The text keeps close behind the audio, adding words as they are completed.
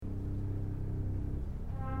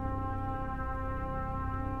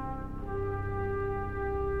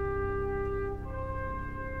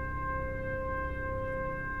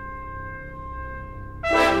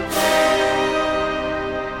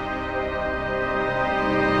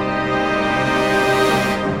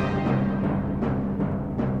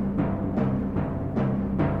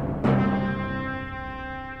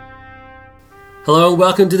Hello and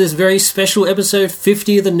welcome to this very special episode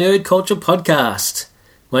 50 of the Nerd Culture Podcast.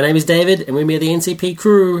 My name is David and with me are the NCP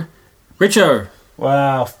crew. Richo.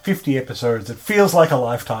 Wow, 50 episodes. It feels like a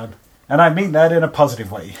lifetime. And I mean that in a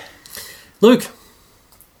positive way. Luke.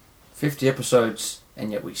 50 episodes,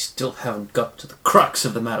 and yet we still haven't got to the crux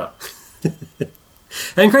of the matter.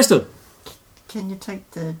 And Crystal. Can you take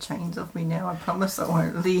the chains off me now? I promise I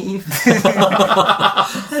won't leave.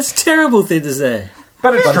 That's a terrible thing to say.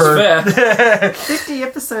 But it's true. Fair. 50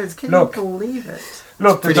 episodes, can Look. you believe it?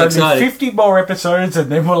 Look, there's Pretty only exciting. 50 more episodes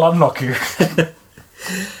and then we'll unlock you.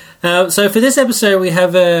 So for this episode we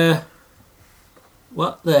have a...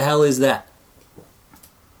 What the hell is that?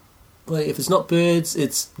 Like, if it's not birds,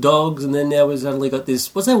 it's dogs, and then now we've suddenly got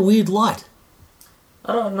this... What's that weird light?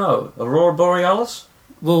 I don't know. Aurora Borealis?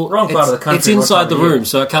 Well, Wrong part of the country, It's inside what the time of room, year?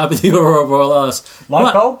 so it can't be the Aurora Borealis. Light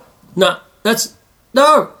What? bulb? No, that's...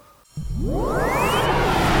 No!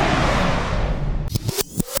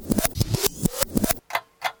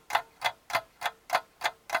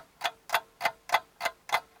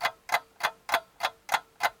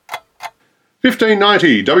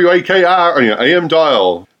 $15.90 WAKR on your AM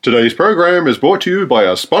dial. Today's program is brought to you by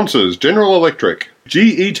our sponsors General Electric,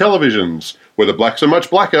 GE Televisions, where the blacks are much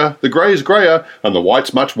blacker, the greys greyer, and the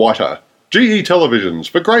whites much whiter. GE Televisions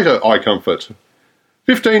for greater eye comfort.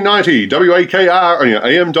 $15.90 WAKR on your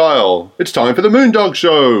AM dial. It's time for the Moondog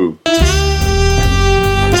Show.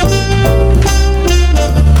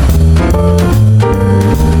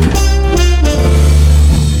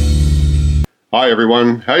 Hi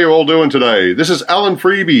everyone, how you all doing today? This is Alan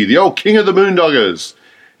Freeby, the old king of the Moondoggers.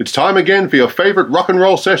 It's time again for your favourite rock and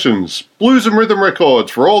roll sessions, blues and rhythm records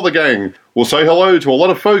for all the gang. We'll say hello to a lot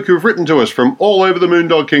of folk who've written to us from all over the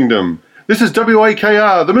Moondog Kingdom. This is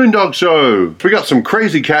WAKR, the Moondog Show. We got some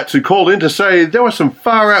crazy cats who called in to say there were some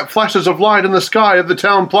far-out flashes of light in the sky of the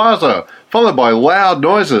town plaza, followed by loud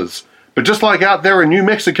noises. But just like out there in New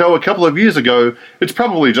Mexico a couple of years ago, it's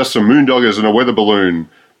probably just some moondoggers in a weather balloon.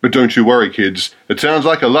 But don't you worry, kids. It sounds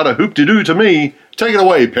like a lot of hoop-de-doo to me. Take it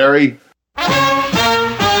away, Perry.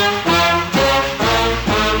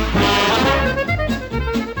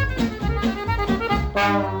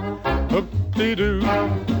 Hoop-de-doo,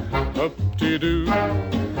 hoop-de-doo.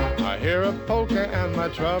 I hear a polka and my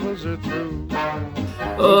troubles are through.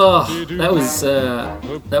 Oh,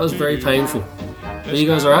 that was very painful. Are you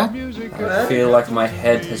guys alright? I feel like my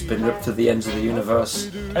head has been ripped to the ends of the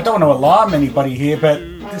universe. I don't want to alarm anybody here, but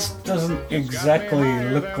this doesn't exactly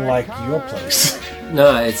look like your place.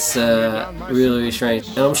 No, it's really, really strange.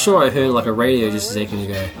 And I'm sure I heard like a radio just a second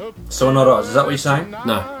ago. So we're not Oz, is that what you're saying?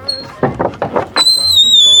 No.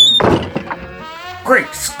 Great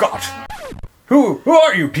Scott! Who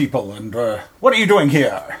are you people, and what are you doing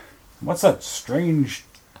here? What's that strange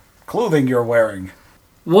clothing you're wearing?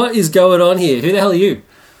 What is going on here? Who the hell are you?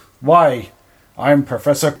 Why, I'm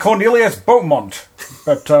Professor Cornelius Beaumont,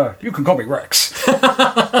 but you can call me Rex.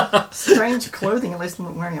 Strange clothing, unless I'm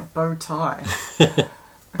not wearing a bow tie.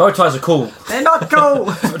 Bow ties are cool. They're not cool!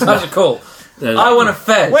 Bow ties are cool. I want a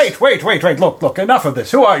fez. Wait, look, enough of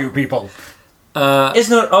this. Who are you people?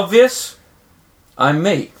 Isn't it obvious? I'm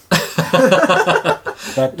me.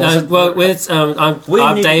 That doesn't...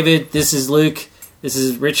 I'm need- David, this is Luke, this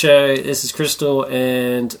is Richo, this is Crystal,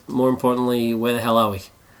 and more importantly, where the hell are we?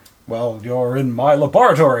 Well, you're in my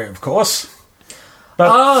laboratory, of course.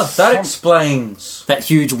 But That explains. That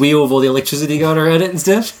huge wheel of all the electricity going around it and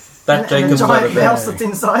stuff? That And a Jacob's giant ladder mouse there. that's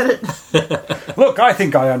inside it. Look, I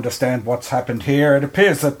think I understand what's happened here. It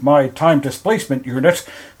appears that my time displacement unit,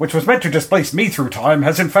 which was meant to displace me through time,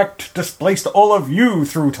 has in fact displaced all of you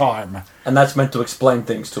through time. And that's meant to explain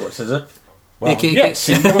things to us, is it? Well, Okay. yes,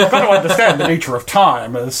 you've got to understand the nature of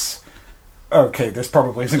time as... Okay, this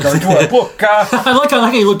probably isn't going to work. Look, I like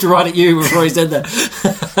how he looked right at you before he said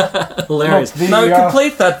that. Hilarious. look, No,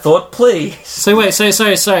 complete that thought, please. So wait, so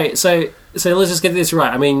let's just get this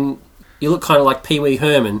right. I mean, you look kind of like Pee Wee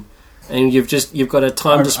Herman, and you've got a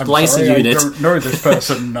time displacer I'm sorry, unit. I don't know this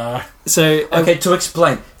person. So Okay, to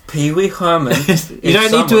explain. Pee Wee Herman. you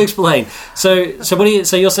don't need to explain. So what are you?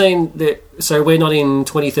 So you're saying that? So we're not in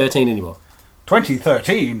 2013 anymore.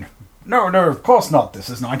 2013? No, of course not. This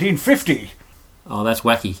is 1950. Oh, that's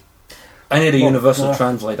wacky. I need a universal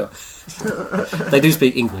translator. They do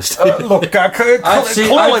speak English. Look,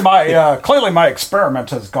 clearly my experiment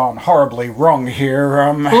has gone horribly wrong here.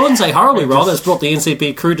 Well, I wouldn't say horribly wrong. That's brought the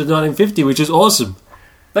NCP crew to 1950, which is awesome.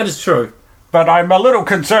 That is true. But I'm a little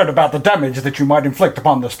concerned about the damage that you might inflict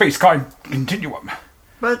upon the space-time continuum.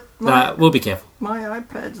 But We'll be careful. my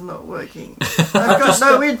iPad's not working. I've got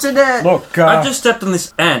no internet! Look, I just stepped on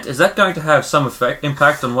this ant. Is that going to have some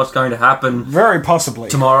impact on what's going to happen very possibly.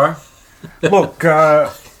 tomorrow? Look,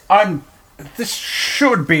 this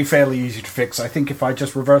should be fairly easy to fix. I think if I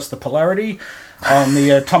just reverse the polarity on the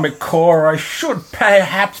atomic core, I should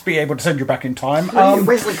perhaps be able to send you back in time.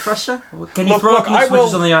 Wesley Crusher. Can you throw a few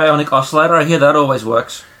switches on the ionic oscillator? I hear that always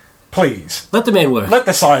works. Please. Let the man work. Let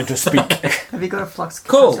the scientist speak. Have you got a flux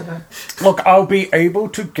Cool. capacitor? Look, I'll be able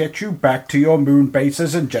to get you back to your moon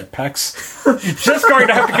bases and jetpacks. You're just going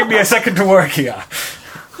to have to give me a second to work here.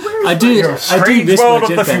 I do Your strange miss world my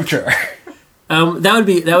of the jetpack. future.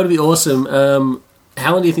 That would be awesome.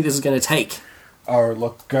 How long do you think this is going to take? Oh,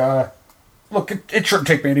 look, it shouldn't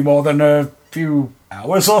take me any more than a few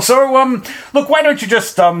hours or so. Look, why don't you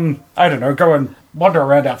just, I don't know, go and wander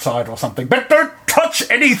around outside or something. But don't touch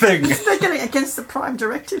anything! They're getting against the Prime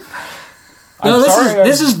Directive. I'm sorry,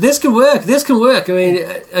 This can work. This can work. I mean,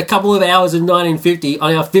 a couple of hours in 1950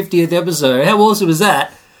 on our 50th episode. How awesome is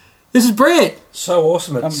that? This is brilliant. So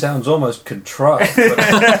awesome, it sounds almost contrived.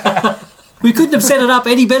 But We couldn't have set it up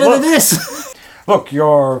any better than this. Look,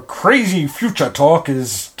 your crazy future talk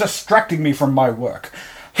is distracting me from my work.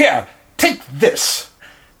 Here, take this.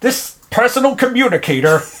 This personal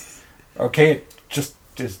communicator. Okay, it just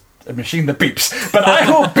is a machine that beeps. But I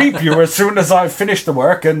will beep you as soon as I've finished the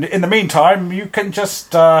work, and in the meantime, you can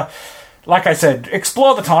just, like I said,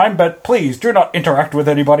 explore the time, but please do not interact with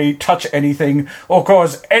anybody, touch anything, or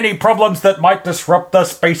cause any problems that might disrupt the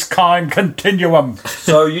space-time continuum.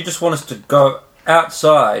 so you just want us to go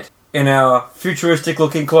outside in our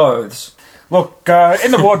futuristic-looking clothes? Look,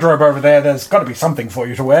 in the wardrobe over there, there's got to be something for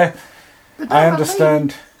you to wear. I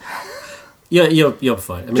understand. You're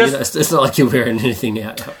fine. I mean, Just- it's not like you're wearing anything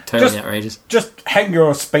totally outrageous. Just hang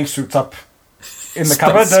your spacesuits up in the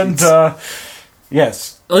cupboard and,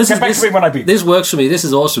 yes. Well, Get back to me when I beep. This works for me. This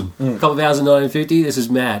is awesome. A couple of hours in 1950. This is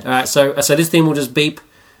mad. All right, so this thing will just beep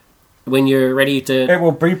when you're ready to. It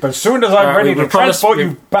will beep as soon as I'm Alright, ready we to promise- transport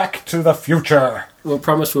you back to the future. We'll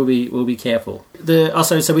promise we'll be careful.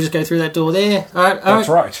 So we just go through that door there. All right, That's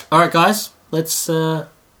right. All right, guys. Let's. All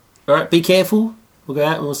right, be careful. We'll go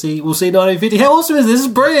out and we'll see 1950. How awesome is this? This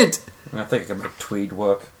is brilliant. I think I can make tweed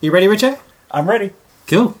work. You ready, Richo? I'm ready.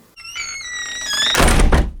 Cool.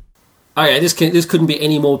 Okay, this couldn't be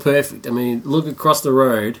any more perfect. I mean, look across the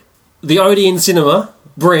road, the Odeon Cinema,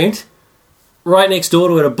 Brent, right next door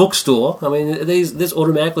to it, a bookstore. I mean, this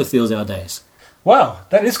automatically fills our days. Wow,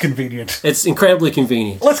 that is convenient. It's incredibly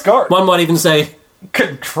convenient. Let's go. One might even say,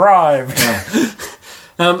 Contrived.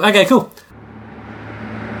 okay, cool.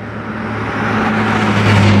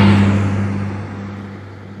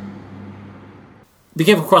 Be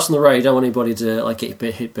careful crossing the road. You don't want anybody to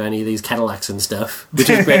get hit by any of these Cadillacs and stuff. Which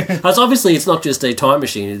is obviously it's not just a time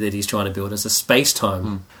machine that he's trying to build; it's a space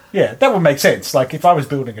time. Yeah, that would make sense. Like if I was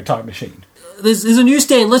building a time machine. There's a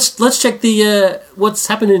newsstand. Let's check the what's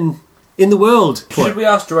happening in the world. Should we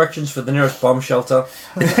ask directions for the nearest bomb shelter?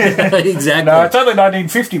 Exactly. No, it's only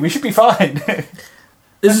 1950. We should be fine.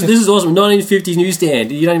 This is awesome. 1950s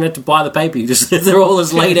newsstand. You don't even have to buy the paper. You just they're all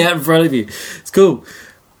just laid out in front of you. It's cool.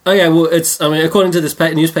 Okay, well, according to this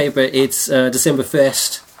newspaper, it's December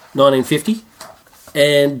 1st, 1950,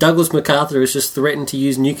 and Douglas MacArthur has just threatened to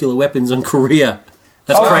use nuclear weapons on Korea.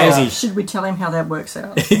 That's crazy. Should we tell him how that works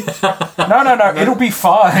out? No. It'll be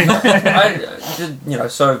fine.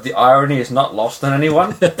 So the irony is not lost on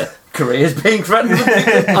anyone. Korea's being threatened.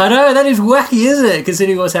 I know, that is wacky, isn't it,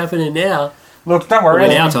 considering what's happening now. Look, don't worry.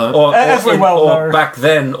 In our time. As we well know. back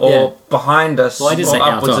then, or behind us, Well, I did or say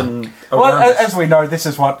our upwards time. and Well, around us. as we know, this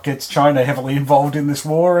is what gets China heavily involved in this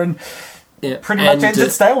war and Yeah. pretty much ends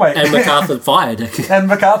its stalemate. And MacArthur fired. And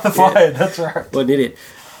MacArthur fired, that's right. What an idiot.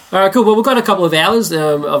 Alright, cool. Well, we've got a couple of hours.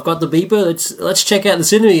 I've got the beeper. Let's check out the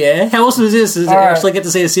cinema, yeah? How awesome is this? I right. actually get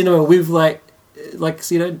to see a cinema with, normal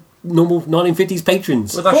 1950s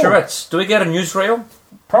patrons. With our charrettes, do we get a newsreel?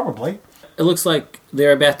 Probably. It looks like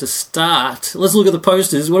they're about to start. Let's look at the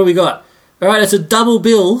posters. What do we got? Alright, it's a double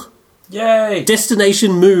bill. Yay!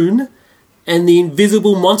 Destination Moon and The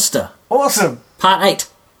Invisible Monster. Awesome. Part 8.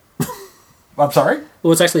 I'm sorry?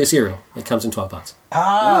 Well, it's actually a serial. It comes in 12 parts.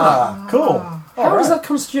 Cool. How does that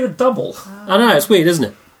constitute a double? I know, it's weird, isn't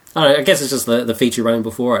it? I don't know, I guess it's just the feature running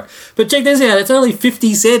before it. But check this out, it's only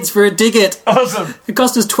 50 cents for a ticket. Awesome. It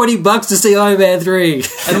cost us $20 to see Iron Man 3.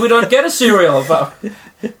 And we don't get a serial. But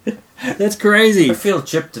That's crazy. I feel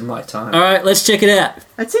chipped in my time. Alright, let's check it out.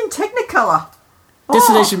 It's in Technicolor.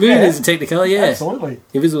 Destination Moon yeah. is in Technicolor, yeah. Absolutely.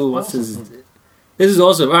 Invisible Monsters. This is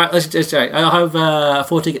awesome. Alright, let's check. I'll have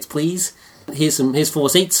 4 tickets, please. Here's 4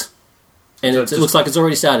 seats. And So it looks like it's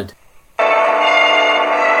already started.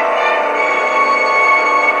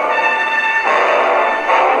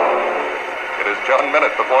 It is just 1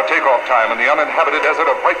 minute before takeoff time in the uninhabited desert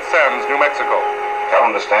of White Sands, New Mexico. Tell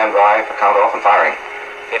them to stand by for count off and firing.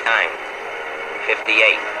 59,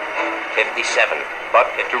 58, 57, but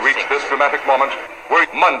 56. To reach this dramatic moment, were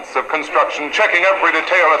months of construction, checking every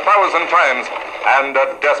detail 1,000 times, and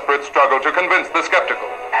a desperate struggle to convince the skeptical,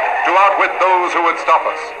 to outwit those who would stop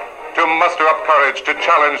us, to muster up courage to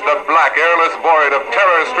challenge the black, airless void of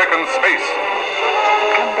terror-stricken space.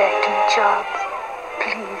 Come back to me, Charles.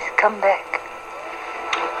 Please, come back.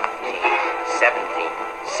 17,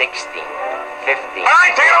 16, 15. All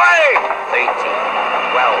right, take it away! 13,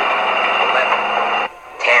 12, 11,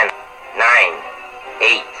 10, 9,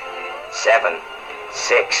 8, 7,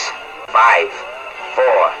 6, 5,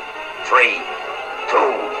 4, 3, 2,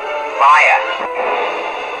 fire!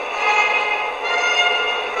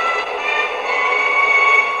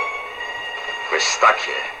 We're stuck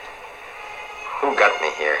here. Who got me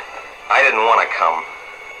here? I didn't want to come.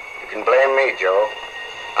 You can blame me, Joe.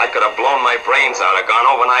 I could have blown my brains out, or gone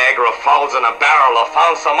over Niagara Falls in a barrel, or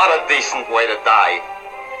found some other decent way to die.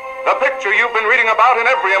 The picture you've been reading about in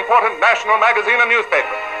every important national magazine and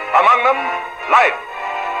newspaper. Among them, Life.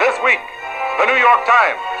 This week, the New York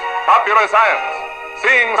Times, Popular Science,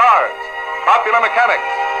 Seeing Stars, Popular Mechanics,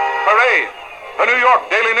 Parade, the New York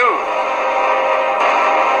Daily News.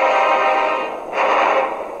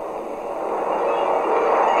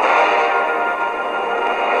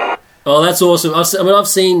 Oh, that's awesome. I've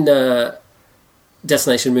seen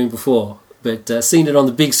Destination Moon before, but seen it on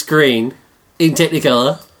the big screen in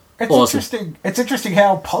Technicolor. It's awesome. interesting. It's interesting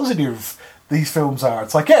how positive these films are.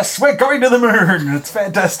 It's like, yes, we're going to the moon. It's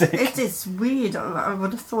fantastic. It's weird. I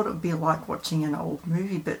would have thought it would be like watching an old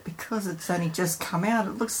movie, but because it's only just come out,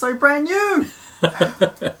 it looks so brand new.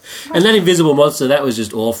 And that Invisible Monster, that was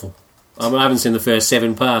just awful. I haven't seen the first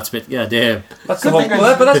 7 parts, but yeah, damn. That's the whole.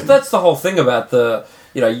 But that's the whole thing about the.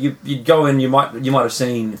 You know, you'd go in. You might have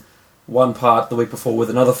seen one part the week before with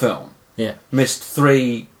another film. Yeah. Missed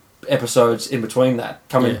 3 episodes in between that.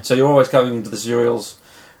 So you're always coming into the serials,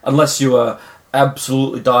 unless you are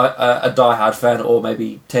absolutely a diehard fan or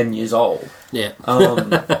maybe 10 years old. Yeah.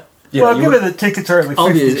 Given the tickets are only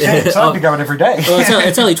 50 cents, I'd be going every day. Well,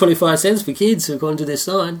 it's only 25 cents for kids, according to this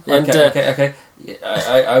sign. And, okay.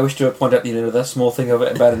 I wish to point out that small thing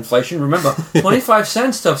about inflation. Remember, 25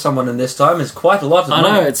 cents to someone in this time is quite a lot of money.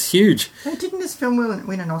 I know, it's huge. Hey, didn't this film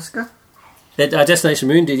win an Oscar? Destination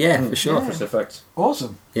Moon did, for sure. For effects.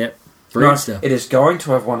 Awesome. Yep. Brilliant stuff. It is going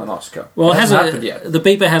to have won an Oscar. Well, it hasn't happened yet. The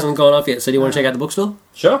beeper hasn't gone off yet, so do you want to check out the bookstore?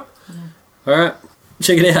 Sure. All right.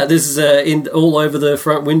 Check it out. This is all over the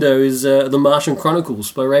front window is The Martian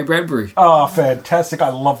Chronicles by Ray Bradbury. Oh, fantastic. I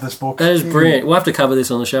love this book. That is brilliant. We'll have to cover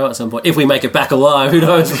this on the show at some point. If we make it back alive, who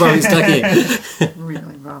knows? We're probably stuck here.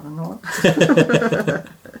 Really rather not.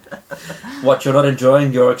 What, you're not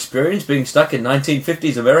enjoying your experience being stuck in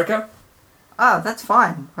 1950s America? That's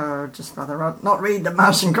fine. Just rather not read The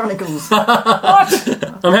Martian Chronicles.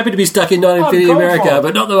 What? I'm happy to be stuck in 1950s America,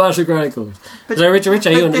 but not The Martian Chronicles. So, Rich, you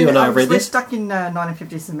and I have read this? Stuck in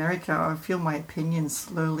 1950s America, I feel my opinions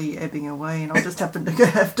slowly ebbing away, and I'll just have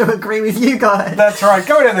to agree with you guys. That's right.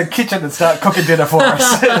 Go into the kitchen and start cooking dinner for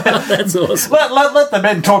us. That's awesome. Let the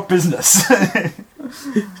men talk business.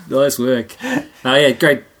 Nice work. Yeah,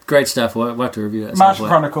 great stuff. We'll have to review that. Martian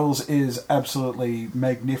Chronicles is absolutely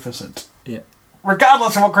magnificent. Yeah.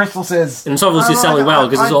 Regardless of what Crystal says. And it's obviously selling well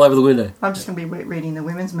because it's all over the window. I'm just going to be reading the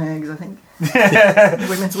women's mags, I think.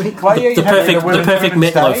 Women's Week. Well, the perfect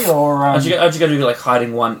Metloaf. Aren't you going to be like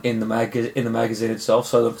hiding one in the magazine itself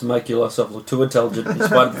so that to make yourself look too intelligent in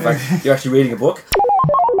spite of the fact you're actually reading a book?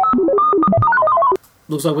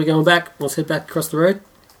 Looks like we're going back. Let's head back across the road.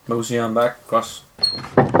 Mosey, back across.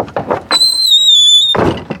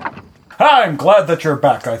 I'm glad that you're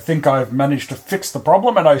back. I think I've managed to fix the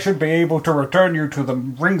problem, and I should be able to return you to the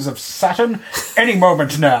Rings of Saturn any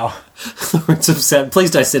moment now. Rings of Saturn.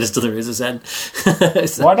 Please don't send us to the Rings of Saturn.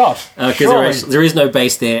 Why not? Because there is no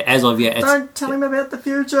base there as of yet. Don't tell him about the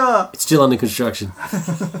future. It's still under construction.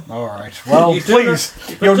 All right. Well, please,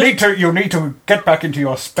 you'll need to get back into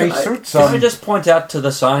your spacesuits. Can I just point out to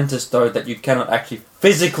the scientists though that you cannot actually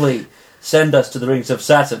physically send us to the Rings of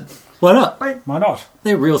Saturn? Why not? Why not?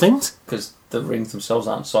 They're real things. Because the rings themselves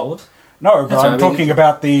aren't solid. No, but I'm talking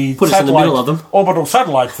about the put us in the middle of them. Orbital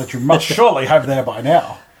satellites that you must surely have there by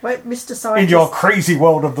now. Wait, Mr. Scientist. In your crazy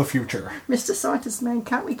world of the future. Mr. Scientist, man,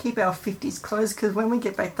 can't we keep our 50s clothes? Because when we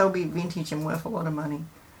get back, they'll be vintage and worth a lot of money.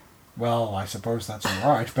 Well, I suppose that's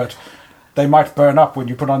all right, but they might burn up when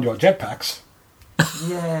you put on your jetpacks.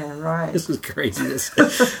 Yeah, right. This is craziness.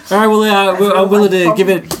 All right, well, I'm willing to give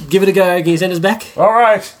it a go. Can you send us back? All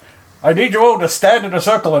right. I need you all to stand in a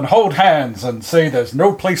circle and hold hands and say there's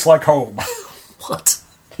no place like home. What?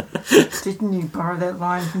 Didn't you borrow that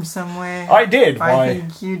line from somewhere? I did. I Why?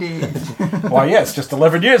 think you did. Why, yes, just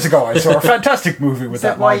 11 years ago I saw a fantastic movie with Is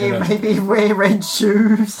that that why line you in it. maybe wear red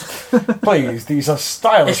shoes? Please, these are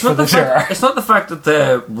stylish It's for not, the this era. fact, it's not the fact that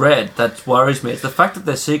they're red that worries me. It's the fact that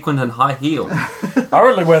they're sequined and high heel. I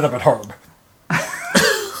only wear them at home. I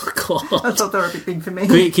thought they were a big thing for me.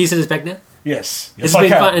 Can you send us back now? Yes. It's Yes, I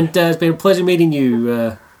been can. fun, and it's been a pleasure meeting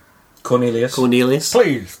you, Cornelius. Cornelius.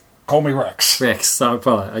 Please, call me Rex. Rex, sorry,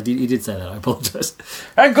 probably. You did say that, I apologise.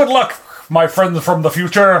 And good luck, my friends from the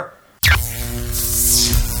future.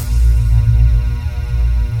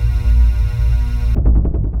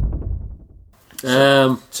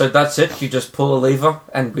 So that's it? You just pull a lever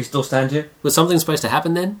and we still stand here? Was something supposed to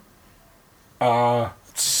happen then?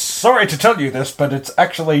 Sorry to tell you this, but it's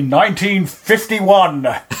actually 1951.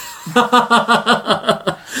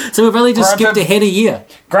 So we've only just skipped ahead a year.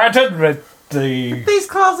 Granted, but the... These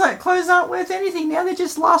clothes aren't worth anything now. They're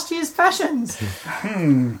just last year's fashions.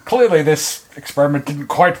 Clearly this experiment didn't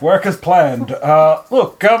quite work as planned.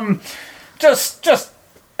 Look, just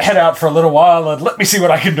head out for a little while and let me see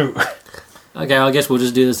what I can do. Okay, I guess we'll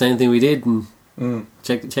just do the same thing we did and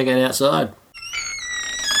check it outside.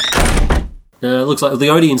 Looks like the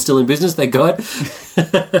Odeon's still in business, thank God.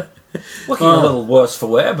 Looking a little worse for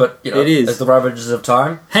wear, but you know, it is. as the ravages of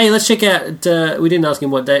time. Hey, let's check out. We didn't ask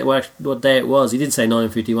him what day it was. He did say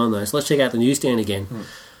 9:51 though. So let's check out the newsstand again.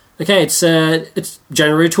 Okay, it's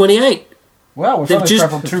January 28. Well, we've only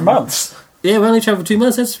travelled 2 months. Yeah, we only travelled 2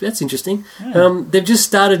 months. That's interesting. They've just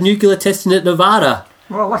started nuclear testing at Nevada.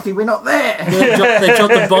 Well, lucky we're not there. They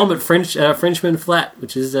dropped the bomb at Frenchman Flat,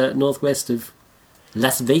 which is northwest of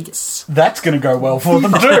Las Vegas. That's going to go well for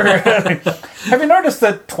them too. Have you noticed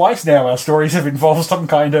that twice now our stories have involved some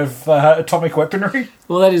kind of atomic weaponry?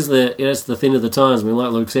 Well, that's the thing of the times. I mean,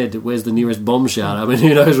 like Luke said, where's the nearest bomb shelter? I mean,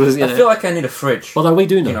 who knows? I feel like I need a fridge. Although we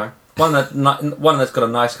do know. You know, one that's got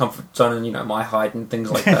a nice comfort zone and, you know, my height and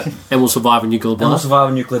things like that. And will survive a nuclear blast.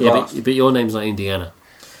 blast. But your name's not Indiana.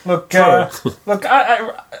 Look, I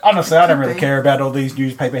honestly, I don't really care about all these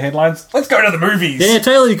newspaper headlines. Let's go to the movies. Yeah,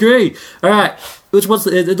 totally agree. All right, it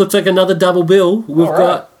looks like another double bill. We've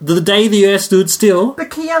got The Day the Earth Stood Still. But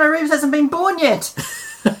Keanu Reeves hasn't been born yet.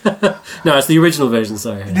 No, it's the original version,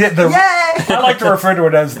 sorry. Yay! I like to refer to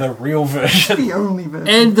it as the real version. The only version.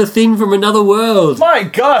 And The Thing from Another World. My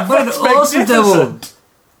God, what that's an awesome double. magnificent.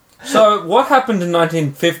 So, what happened in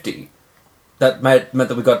 1950 that meant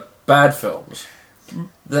that we got bad films?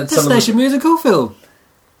 Destination Musical film.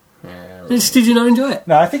 Did you not enjoy it?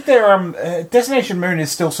 No, I think they're Destination Moon is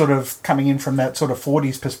still sort of coming in from that sort of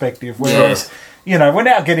 40s perspective, whereas you know we're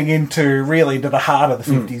now getting into the heart of the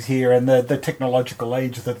 50s here and the technological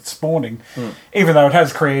age that it's spawning. Even though it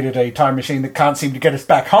has created a time machine that can't seem to get us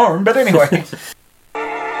back home, but anyway.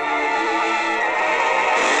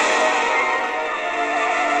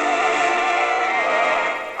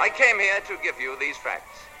 I came here to give you these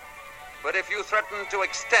facts. But if you threaten to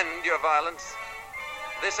extend your violence,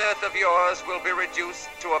 this earth of yours will be reduced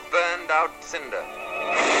to a burned-out cinder.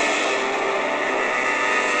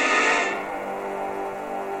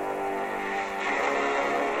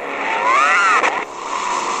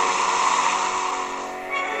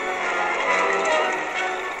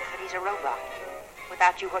 But he's a robot.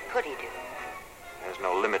 Without you, what could he do? There's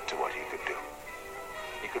no limit to what he could do.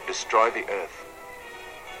 He could destroy the earth.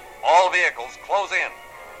 All vehicles, close in.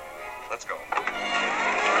 Let's go.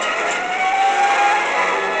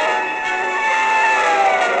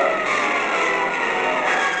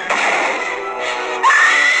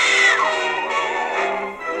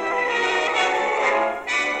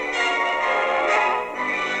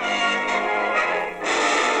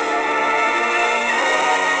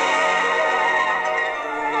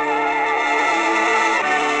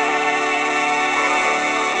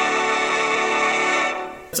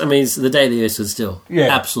 I mean, it's The Day the Earth Stood Still. Yeah.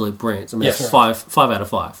 Absolute brilliant. I mean, Yes. it's five out of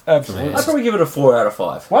 5. Absolutely. I'd probably give it a 4 out of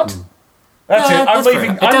 5. What? That's it. I'm That's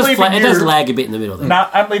leaving. fair. I'm leaving It you. does lag a bit in the middle there. Nah,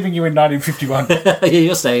 I'm leaving you in 1951. Yeah,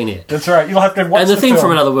 you're staying here. That's right. You'll have to watch And The Thing film.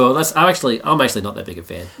 from Another World. I'm actually not that big a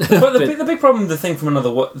fan. But the big problem with the thing from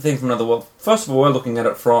another world. First of all, we're looking at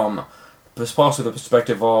it from possibly the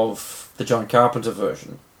perspective of the John Carpenter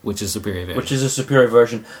version, Which is superior version. which is a superior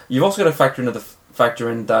version. You've also got to factor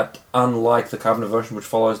in that, unlike the Carpenter version, which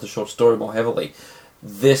follows the short story more heavily,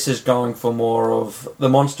 this is going for more of the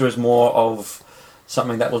monster is more of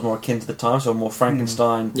something that was more akin to the time, so a more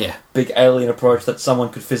Frankenstein, big alien approach that someone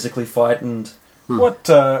could physically fight and. What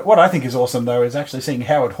I think is awesome, though, is actually seeing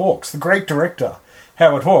Howard Hawks, the great director,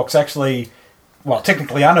 Howard Hawks, actually, well,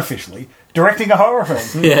 technically unofficially, directing a horror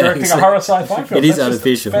film. Directing a horror sci-fi film. It is That's just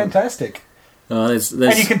unofficial. fantastic. There's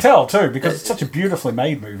And you can tell, too, because it's such a beautifully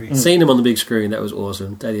made movie. seeing him on the big screen, that was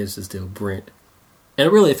awesome. Thaddeus is still brilliant. And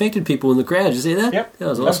it really affected people in the crowd. Did you see that? Yep, That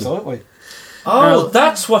was awesome. absolutely. Oh,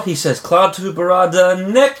 that's what he says. Cloud to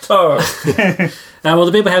Barada Nectar. Well,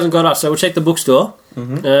 the people hasn't got up, so we'll check the bookstore.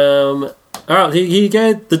 All right, here you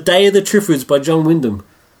go. The Day of the Triffids by John Wyndham.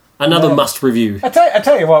 Another must review. I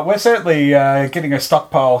tell you what, we're certainly getting a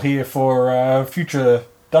stockpile here for future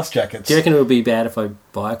dust jackets. Do you reckon it would be bad if I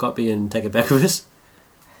buy a copy and take it back with us?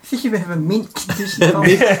 I think you have a mint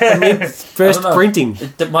condition. First printing.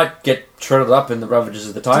 It might get shredded up in the ravages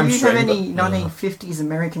of the time Do you stream. have any 1950s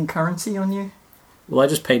American currency on you? Well, I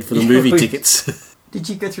just paid for the movie tickets. Did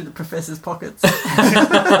you go through the professor's pockets? Look,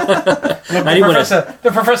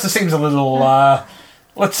 the professor seems a little,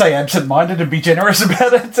 let's say, absent-minded and be generous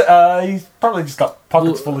about it. He's probably just got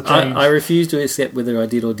pockets full of change. I refuse to accept whether I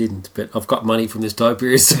did or didn't, but I've got money from this time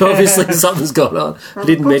period, so obviously something's gone on. I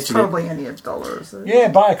didn't mention probably only $1. So. Yeah,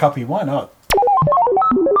 buy a copy. Why not?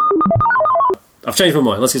 I've changed my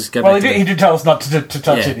mind. Let's just go Well, back. he did tell us not to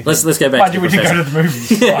touch anything. Let's go back. Mind to you, we did go to the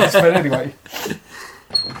movies twice, but anyway.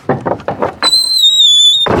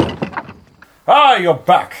 You're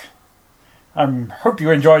back. I hope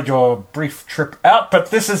you enjoyed your brief trip out,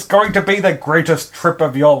 but this is going to be the greatest trip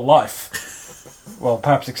of your life. Well,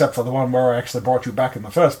 perhaps except for the one where I actually brought you back in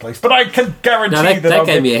the first place. But I can guarantee that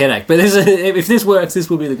gave me a headache. But if this works, this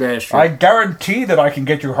will be the greatest trip. I guarantee that I can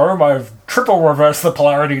get you home. I've triple reversed the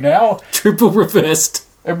polarity now. Triple reversed.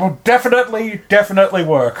 It will definitely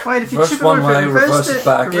work. Wait, if you Reverse triple one way, reversed reverse it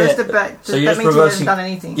back. reversed it back, So that you're just means you haven't reversing- done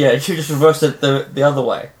anything. Yeah, you just reversed it the other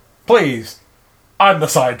way. Please. I'm the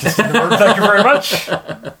scientist in the room. Thank you very much.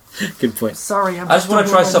 Good point. Sorry, I'm I just want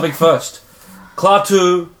to try something first.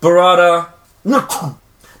 Klaatu, Barada. No,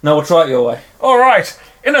 we'll try it your way. All right.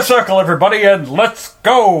 In a circle, everybody, and let's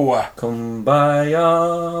go.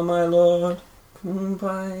 Kumbaya, my lord.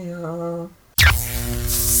 Kumbaya.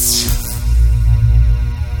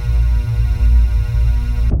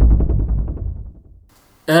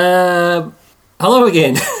 Hello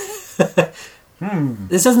again.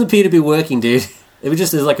 This doesn't appear to be working, dude. It was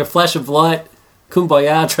just there's like a flash of light.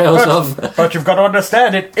 Kumbaya trails off. But you've got to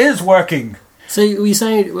understand, it is working. So you're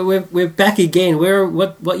saying we're back again?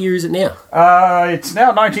 What year is it now? It's now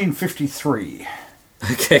 1953.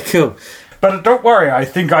 Okay, cool. But don't worry, I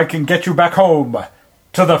think I can get you back home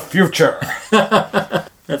to the future.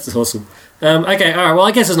 That's awesome. Okay, all right. Well,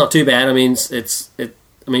 I guess it's not too bad. I mean, it's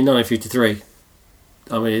 1953.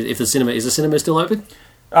 I mean, if the cinema still open?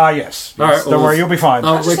 Yes. All right, Don't worry, you'll be fine.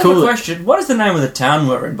 Oh, I just have a question. What is the name of the town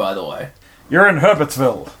we're in, by the way? You're in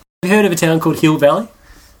Herbertsville. Have you heard of a town called Hill Valley?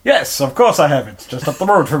 Yes, of course I have. It's just up the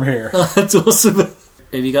road from here. Oh, that's awesome.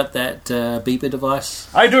 Have you got that beeper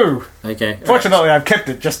device? I do. Okay. Fortunately, I've kept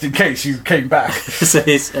it just in case you came back. So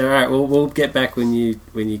all right. We'll get back when you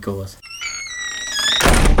call us.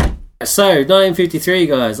 So 1953,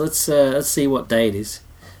 guys. Let's see what day it is.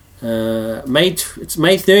 It's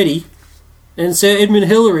May 30, and Sir Edmund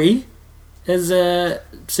Hillary has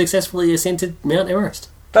successfully ascended Mount Everest.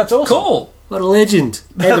 That's awesome. Cool. What a legend!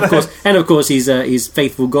 And of course, his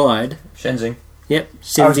faithful guide. Shenzing. Yep.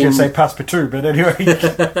 I was going to say Passepartout, but anyway.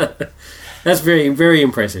 That's very, very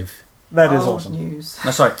impressive. That is awesome. News.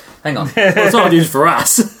 No, sorry. Hang on. Well, it's not news for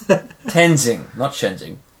us. Tenzing, not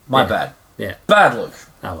Shenzing. My bad. Yeah. Bad look.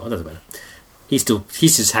 Oh, well, it doesn't matter. He's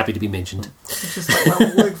just happy to be mentioned. It's just like,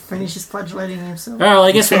 well, Luke finishes flagellating himself. All right. Well,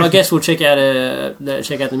 I guess we'll check out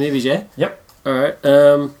the movies. Yeah. Yep. All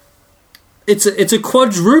right. It's a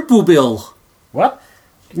quadruple bill. What?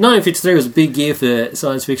 1953 was a big year for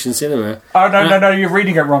science fiction cinema. Oh, no, you're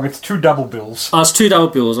reading it wrong. It's two double bills. Oh, it's two double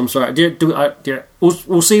bills. I'm sorry.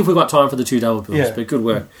 We'll see if we've got time for the two double bills, Yeah. but good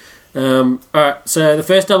work. All right, so the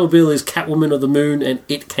first double bill is Catwoman of the Moon and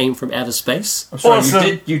It Came From Outer Space. I'm sorry,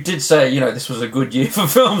 Awesome. you did say, this was a good year for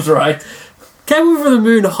films, right? Catwoman from the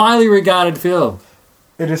Moon, highly regarded film.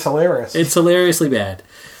 It is hilarious. It's hilariously bad.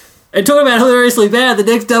 And talking about hilariously bad, the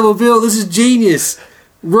next double bill, this is genius.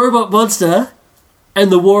 Robot Monster and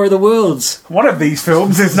The War of the Worlds. One of these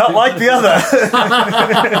films is not like the other.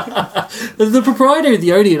 The proprietor of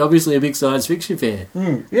the Odeon, obviously a big science fiction fan.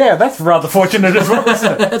 Yeah, that's rather fortunate as well,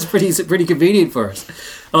 isn't it? That's pretty convenient for us.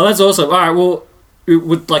 Oh, that's awesome. All right, well,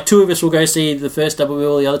 like two of us will go see the first double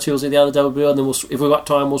bill, the other two will see the other double bill, and then if we've got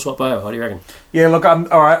time, we'll swap over. What do you reckon? Yeah, look, I'm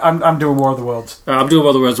I'm doing War of the Worlds. All right, I'm doing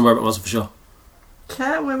War of the Worlds and Robot Monster for sure.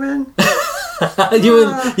 Catwoman. you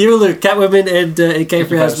and Luke, Catwoman and It Came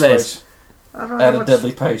From Outer Space. At a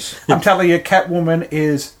deadly pace. I'm telling you, Catwoman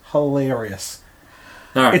is hilarious.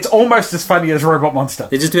 All right. It's almost as funny as Robot Monster.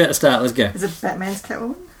 They're just about to start. Let's go. Is it Batman's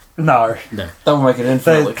Catwoman? No. Don't make it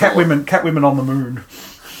infinitely. Catwomen on the moon.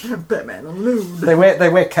 Batman on the moon. They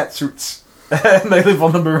wear cat suits and they live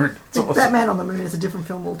on the moon. It's awesome. Batman on the moon is a different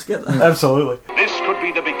film altogether. Absolutely. This could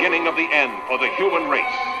be the beginning of the end for the human race.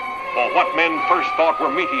 For what men first thought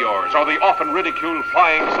were meteors or the often ridiculed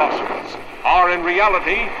flying saucers are in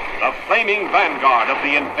reality the flaming vanguard of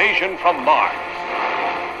the invasion from Mars.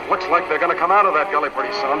 Looks like they're going to come out of that gully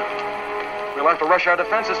pretty soon. We'll have to rush our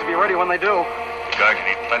defenses to be ready when they do. We're going to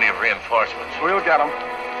need plenty of reinforcements. We'll get them.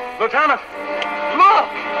 Lieutenant, look!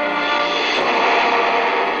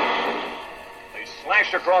 They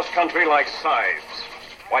slashed across country like scythes,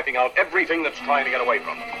 wiping out everything that's trying to get away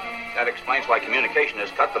from them. That explains why communication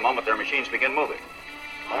is cut the moment their machines begin moving.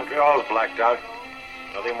 Montreal's blacked out.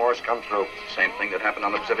 Nothing more has come through. Same thing that happened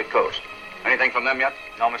on the Pacific coast. Anything from them yet?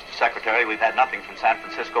 No, Mr. Secretary, we've had nothing from San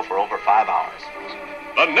Francisco for over 5 hours.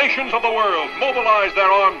 The nations of the world mobilize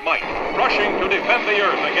their armed might, rushing to defend the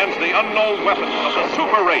Earth against the unknown weapons of the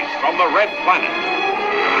super race from the Red Planet.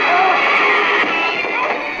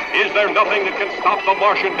 Is there nothing that can stop the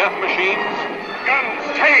Martian death machines? Guns,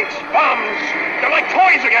 tanks, bombs. They're like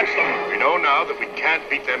toys against them. We know now that we can't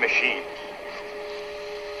beat their machines.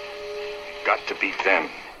 Got to beat them.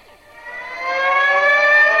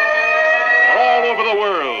 All over the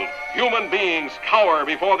world, human beings cower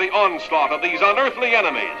before the onslaught of these unearthly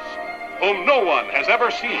enemies, whom no one has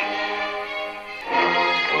ever seen.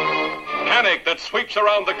 Panic that sweeps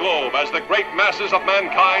around the globe as the great masses of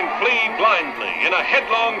mankind flee blindly in a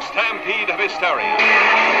headlong stampede of hysteria.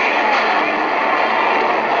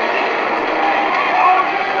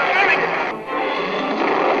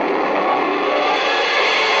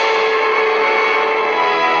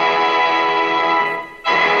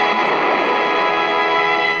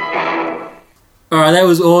 Alright, that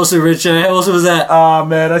was awesome, Richard. How awesome was that? Oh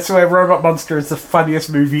man, I swear Robot Monster is the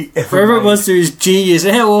funniest movie ever. Robot made. Monster is genius.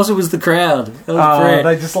 And how awesome was the crowd? That was great.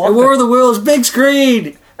 They just loved War of the Worlds, big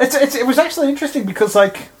screen! It was actually interesting because,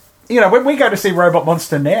 like, you know, when we go to see Robot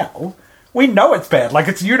Monster now, we know it's bad. Like,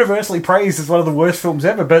 it's universally praised as one of the worst films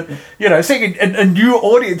ever. But, you know, seeing a new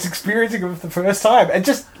audience experiencing it for the first time and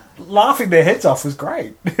just laughing their heads off was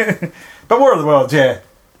great. But War of the Worlds, yeah,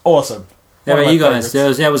 awesome. How about you guys?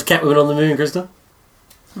 How was Catwoman on the Moon, Krista?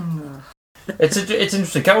 It's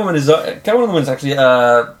interesting. Catwoman's actually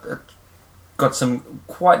got some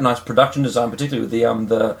quite nice production design, particularly with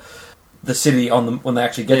the city when they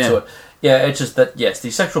actually get to it. Yeah, it's just that yes,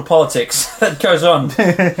 the sexual politics that goes on,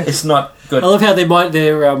 it's not good. I love how their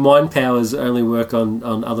mind powers only work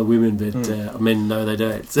on other women, but men no, they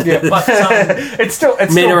don't. Yeah, but it's men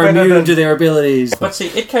still are immune to their abilities. But see,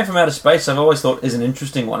 It Came from Outer Space. I've always thought is an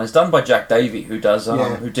interesting one. It's done by Jack Davey, who's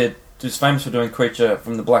famous for doing Creature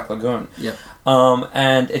from the Black Lagoon. Yeah.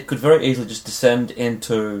 And it could very easily just descend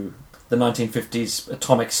into the 1950s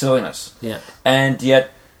atomic silliness. Yeah. And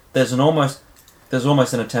yet there's almost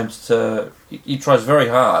an attempt to... He tries very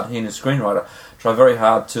hard, he and his screenwriter, try very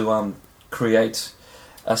hard to create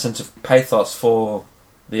a sense of pathos for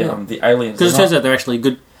the aliens. Because it turns out they're actually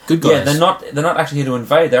good guys. Yeah, they're not actually here to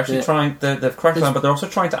invade. They're actually trying... They've cracked on, but they're also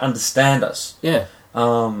trying to understand us. Yeah.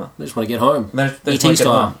 They just want to get home. E.T.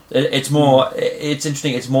 style. It's more. It's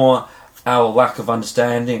interesting. It's more our lack of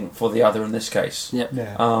understanding for the other in this case. Yep.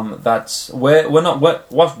 Yeah. That's we're not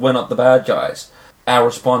the bad guys. Our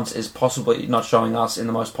response is possibly not showing us in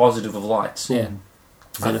the most positive of lights. Yeah.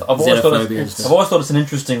 I've always thought it's an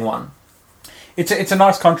interesting one. It's a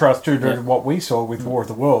nice contrast to what we saw with War of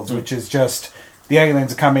the Worlds, which is just the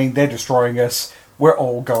aliens are coming, they're destroying us. We're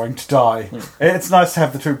all going to die. It's nice to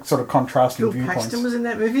have the two sort of contrasting viewpoints. Paxton was in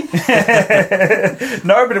that movie?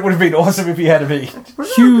 No, but it would have been awesome if he had to be.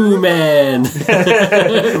 Human!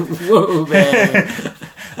 Whoa, man.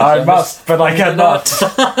 I must, but I cannot.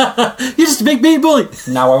 You're just a big mean bully!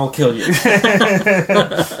 Now I will kill you.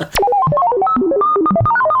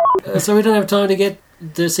 So we don't have time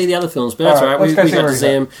to see the other films, but that's all right. We got to see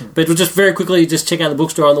them. But we'll just very quickly just check out the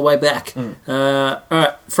bookstore on the way back. All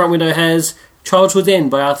right, front window has Childhood's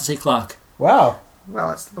End by Arthur C. Clarke. Wow.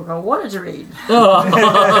 Well, it's the book I wanted to read. Oh.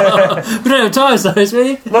 We don't have time, so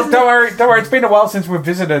sweetie. Look, don't worry. It's been a while since we've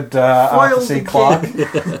visited Arthur C. Clarke.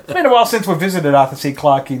 It's been a while since we've visited Arthur C.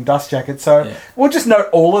 Clarke in Dust Jacket, so we'll just note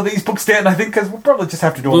all of these books down, I think, because we'll probably just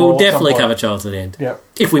have to do them all. We'll definitely cover Childhood's End. Yep.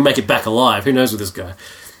 If we make it back alive. Who knows with this guy?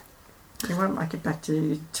 You won't make it back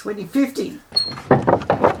to 2050.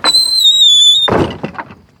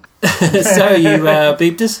 So, you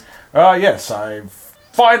beeped us? Yes, I've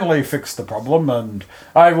finally fixed the problem, and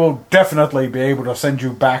I will definitely be able to send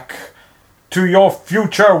you back to your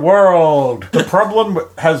future world. The problem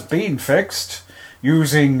has been fixed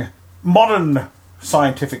using modern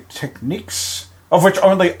scientific techniques, of which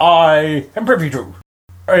only I am privy to.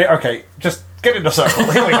 Okay, just Get in a circle.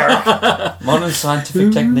 Here we go. Modern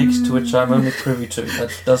scientific techniques to which I'm only privy to.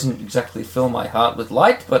 That doesn't exactly fill my heart with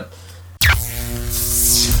light, but...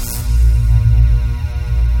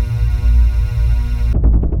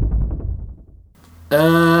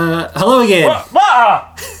 Hello again.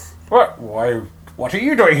 What are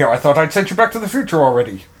you doing here? I thought I'd sent you back to the future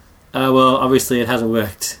already. Well, obviously it hasn't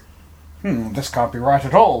worked. This can't be right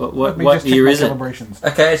at all. What just year take my is it? celebrations.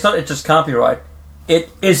 Okay, it's not it just can't be right.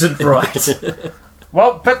 It isn't right.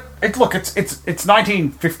 Well, but it's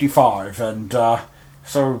 1955, and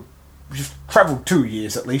so we've just travelled 2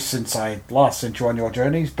 years at least since I last sent you on your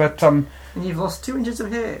journeys. But And you've lost 2 inches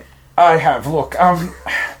of hair. I have. Look, I'm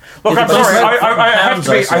sorry.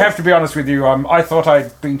 I have to be honest with you. I thought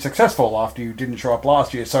I'd been successful after you didn't show up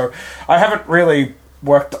last year, so I haven't really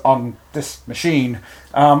worked on this machine.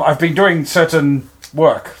 I've been doing certain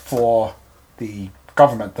work for the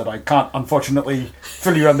government that I can't, unfortunately,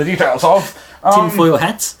 fill you in the details of. Tinfoil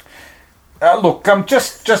hats? Look,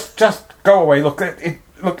 just go away. Look,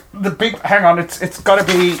 look, the beep. Hang on, it's got to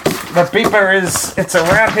be the beeper. It's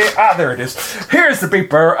around here. There it is. Here's the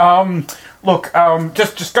beeper. Look,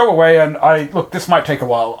 just go away, and look. This might take a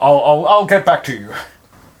while. I'll get back to you.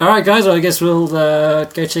 All right, guys. Well, I guess we'll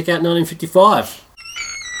go check out 1955.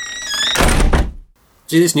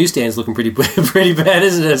 Gee, this newsstand's looking pretty bad,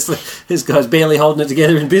 isn't it? This guy's barely holding it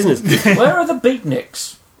together in business. Where are the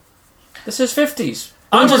beatniks? This is 50s.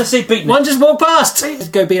 I want to see beatnik. One just walked past. Let's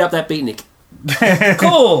go beat up that beatnik.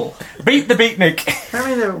 Cool. Beat the beatnik.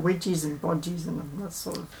 Apparently there are wedgies and bodgies and that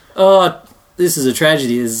sort of... Oh, this is a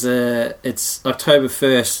tragedy. It's October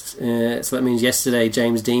 1st, so that means yesterday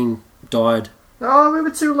James Dean died. Oh, we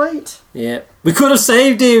were too late. Yeah. We could have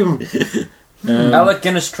saved him! Alec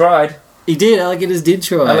Guinness tried. He did. Alec Guinness did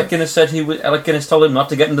try. Alec Guinness said Alec Guinness told him not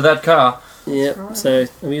to get into that car. Yeah, Right. so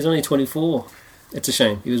he was only 24. It's a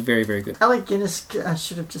shame. He was very, very good. Alec Guinness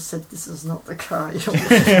should have just said, "This is not the car."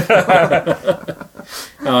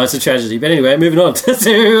 Oh, it's a tragedy. But anyway, moving on to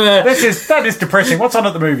that is depressing. What's on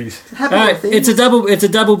at the movies? it's a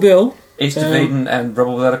double bill. East of Eden and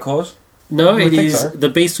Rebel Without a Cause. No, I it think is so. The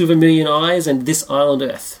Beast with a Million Eyes and This Island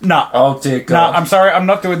Earth. No. Oh dear No, God. I'm sorry. I'm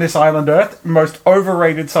not doing This Island Earth. Most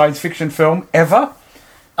overrated science fiction film ever.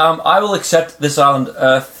 I will accept This Island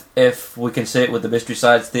Earth if we can see it with the Mystery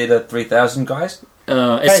Science Theatre 3000 guys.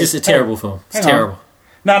 It's just a terrible film. It's hang on. terrible.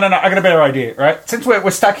 No. I got a better idea, right? Since we're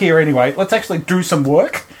stuck here anyway, let's actually do some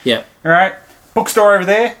work. Yeah. All right? Bookstore over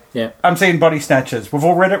there. Yeah. I'm seeing Body Snatchers. We've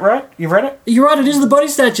all read it, right? You've read it? You're right, it is The Body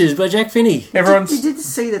Snatchers by Jack Finney. Everyone's... You did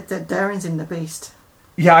see that Darren's in The Beast.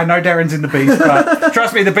 Yeah, I know Darren's in The Beast, but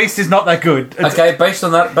trust me, The Beast is not that good. Okay, based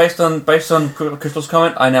on Crystal's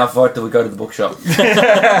comment, I now vote that we go to the bookshop. Just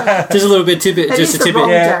a little bit, just a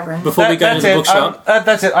tidbit before we go to the bookshop.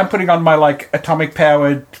 That's it. I'm putting on my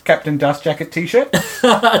atomic-powered Captain Dust Jacket T-shirt.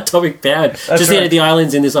 Atomic powered. That's Just right. the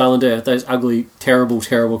islands in This Island Earth, those ugly, terrible,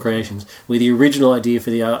 terrible creations, where the original idea for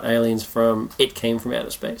the aliens from It came from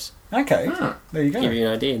outer space. Okay, there you go. Give you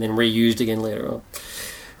an idea, and then reused again later on.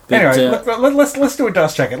 But, Anyway, let's do a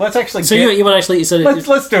dust jacket. Let's actually. So you want to actually? So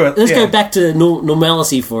let's do it. Let's yeah. go back to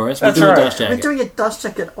normalcy for us. That's We're doing right. a dust We're jacket. doing a dust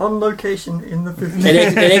jacket on location in the 50s.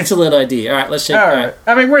 An excellent idea. All right, let's check. All right.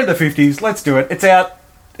 I mean, we're in the 50s. Let's do it. It's out.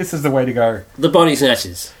 This is the way to go. The Body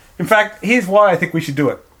Snatchers. In fact, here's why I think we should do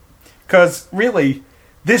it. Because really,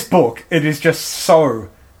 this book, it is just so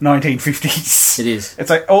 1950s. It is. It's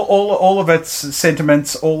like all of its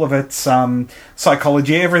sentiments, all of its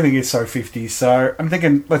psychology, everything is so 50s. So I'm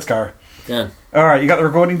thinking, let's go. Done. All right, you got the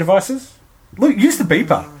recording devices? Look, use the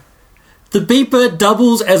beeper. The beeper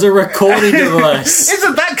doubles as a recording device.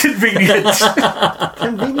 Isn't that convenient?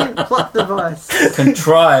 Convenient plot device.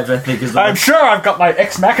 Contrived, I think, is the I'm sure I've got my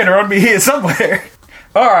Ex Machina on me here somewhere.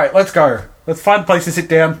 All right, let's go. Let's find a place to sit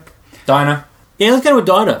down. Diner. Yeah, let's go to a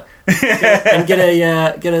diner and get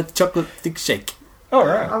a chocolate thick shake. All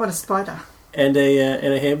right. I want a spider. And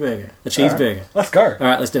a hamburger, a cheeseburger. Right, let's go. All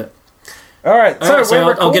right, let's do it. All right, So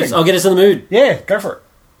I'll get us in the mood. Yeah, go for it.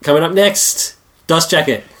 Coming up next, Dust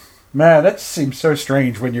Jacket. Man, that seems so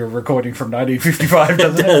strange when you're recording from 1955,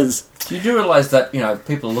 doesn't it? does. You do realise that,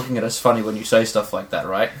 people are looking at us funny when you say stuff like that,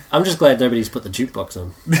 right? I'm just glad nobody's put the jukebox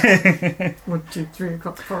on. 1, 2, 3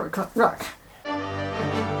 o'clock, 4 o'clock, rock.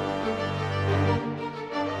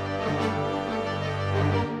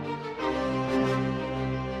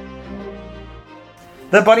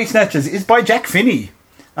 The Body Snatchers is by Jack Finney,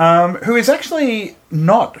 who is actually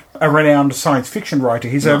not a renowned science fiction writer.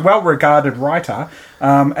 He's a well-regarded writer,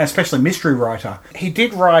 especially mystery writer. He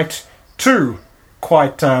did write 2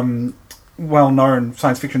 quite well-known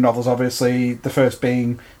science fiction novels, obviously, the first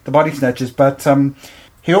being The Body Snatchers, but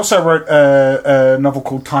He also wrote a novel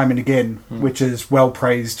called Time and Again, which is well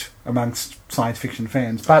praised amongst science fiction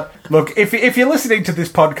fans. But look, if you're listening to this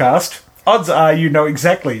podcast, odds are you know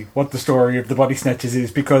exactly what the story of the Body Snatchers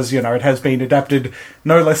is, because it has been adapted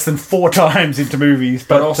no less than 4 times into movies,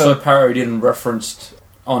 but also parodied and referenced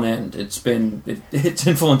on end. Its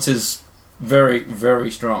influence is very,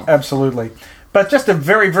 very strong. Absolutely. But just a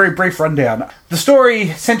very, very brief rundown. The story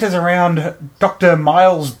centres around Dr.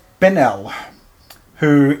 Miles Bennell,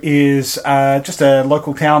 who is just a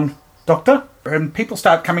local town doctor, and people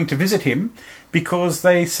start coming to visit him because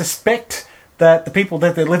they suspect that the people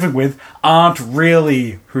that they're living with aren't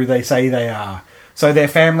really who they say they are. So their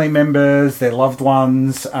family members, their loved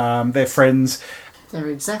ones, their friends, they're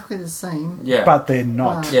exactly the same. Yeah, but they're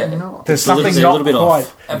not. Not. There's something not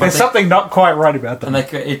quite. There's something not quite right about them. And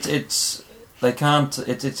it's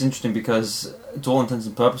interesting because, to all intents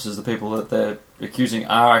and purposes, the people that they're accusing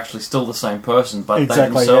are actually still the same person, but they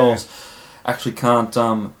themselves actually can't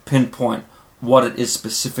pinpoint what it is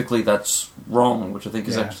specifically that's wrong, which I think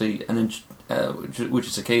is actually which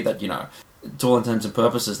is a key that, to all intents and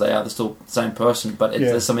purposes, they are still the same person, but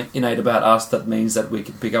there's something innate about us that means that we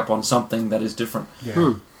can pick up on something that is different.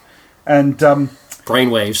 Yeah. And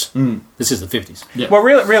brainwaves. This is the 50s. Yeah. Well,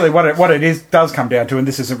 really, what it does come down to, and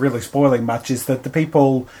this isn't really spoiling much, is that the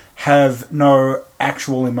people have no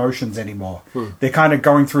actual emotions anymore. They're kind of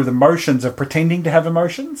going through the motions of pretending to have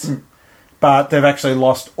emotions, but they've actually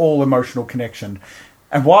lost all emotional connection.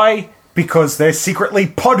 And why? Because they're secretly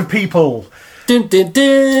pod people. Dun, dun,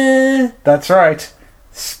 dun. That's right.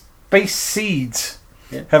 Space seeds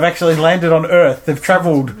have actually landed on Earth. They've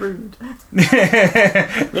travelled. Rude.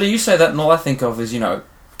 Well, you say that, and all I think of is,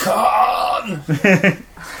 Khan!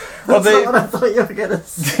 Well, That's not what I thought you were going to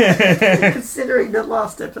say, considering the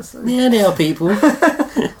last episode. Now, people.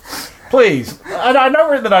 Please. I know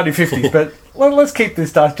we're in the 1950s, but let's keep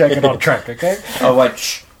this Dark Jacket on track, okay? Oh, wait,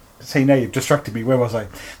 shh. See, now you've distracted me. Where was I?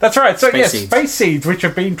 That's right. So, space seeds, which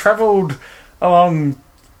have been travelled along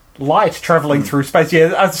light, travelling through space.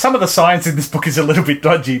 Yeah, some of the science in this book is a little bit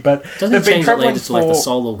dodgy, but they've been travelling to like the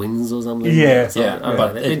solar winds or something. Yeah.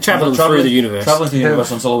 But they've been travelling through the universe. Travelling through the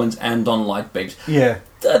universe on solar winds and on light beams. Yeah.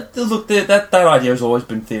 Look, that idea has always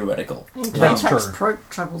been theoretical. That's true.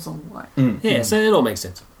 Travels on light. Yeah, so it all makes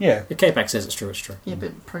sense. Yeah. If K-Pax says it's true, it's true. Yeah,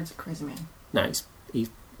 but Pro's a crazy man. No,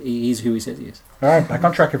 he's who he says he is. All right, back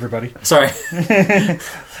on track, everybody. Sorry.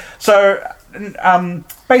 So,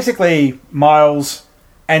 basically, Miles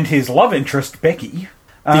and his love interest, Becky...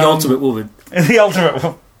 the ultimate woman. The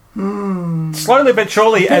ultimate woman. Slowly but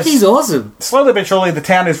surely... Becky's awesome. Slowly but surely, the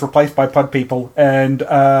town is replaced by pod people, and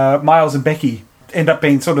Miles and Becky end up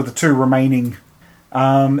being sort of the two remaining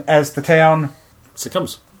as the town...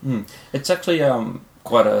 succumbs. It's actually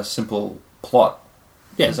quite a simple plot.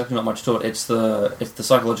 Yeah. There's actually not much to it. It's the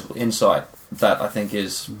psychological insight that I think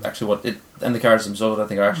is actually what it, and the characters themselves I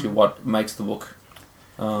think are actually what makes the book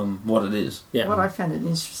what it is. Yeah. What I found it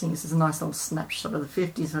interesting is there's a nice little snapshot of the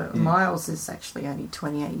 50s. Miles is actually only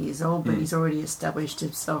 28 years old, but he's already established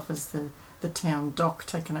himself as the town doc,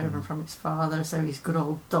 taken over from his father. So he's good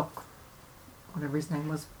old Doc, whatever his name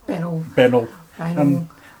was, Bennell.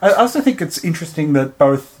 I also think it's interesting that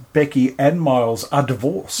both Becky and Miles are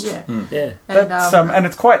divorced. Yeah, yeah. That's, and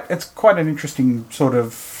it's quite an interesting sort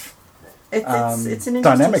of it's an interesting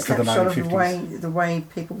dynamic for the snapshot 1950s. of the way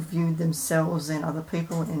people viewed themselves and other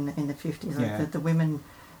people in the 50s. Yeah. Like the women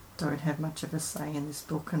don't have much of a say in this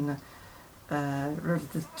book, and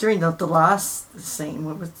during the last scene,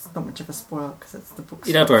 well, it's not much of a spoiler because it's the book's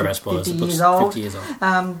you don't have to worry about spoilers. 50 The book's years old. 50 years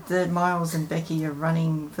old. The Miles and Becky are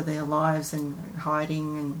running for their lives and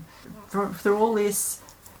hiding, and through all this,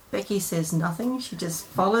 Becky says nothing. She just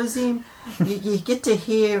follows him. You get to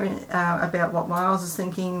hear about what Miles is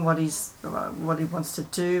thinking, what he wants to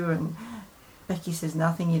do, and Becky says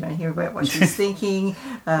nothing. You don't hear about what she's thinking,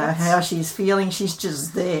 how she's feeling. She's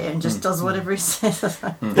just there and just does whatever he says.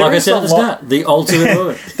 Like I said at the start, the ultimate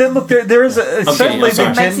woman. Look, there is certainly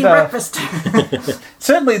the gender.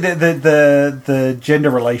 Certainly, the gender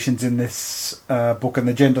relations in this book and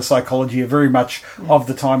the gender psychology are very much of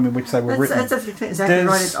the time in which they were written. That's exactly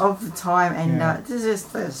right. It's of the time, and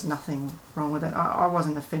there's nothing wrong with it. I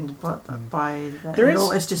wasn't offended by that at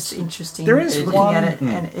all. It's just interesting looking at it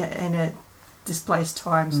and it displaced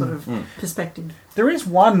time sort of perspective. There is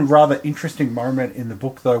one rather interesting moment in the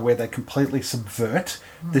book, though, where they completely subvert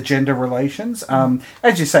the gender relations.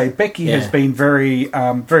 As you say, Becky has been very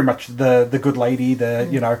much the good lady,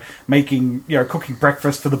 making, cooking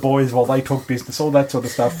breakfast for the boys while they talk business, all that sort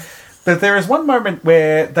of stuff. But there is one moment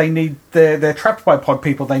where they're trapped by pod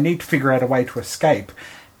people. They need to figure out a way to escape,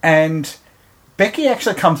 and Becky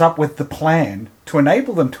actually comes up with the plan to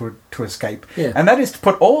enable them to escape, Yeah. and that is to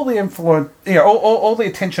put all the influence, all the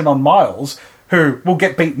attention on Miles, who will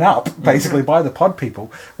get beaten up basically by the pod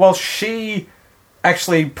people, while she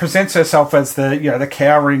actually presents herself as the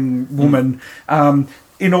cowering woman,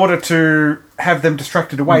 in order to have them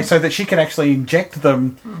distracted away, so that she can actually inject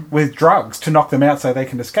them with drugs to knock them out, so they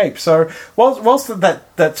can escape. So whilst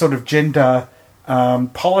that sort of gender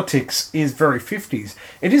politics is very 50s,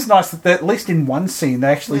 it is nice that at least in one scene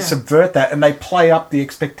they actually subvert that and they play up the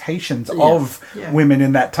expectations of women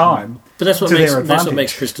in that time. But that's what to makes their that's what advantage.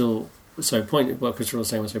 makes Crystal so poignant. What Crystal was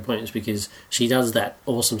saying was so poignant, is because she does that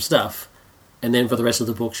awesome stuff, and then for the rest of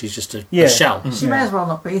the book she's just a shell. She may as well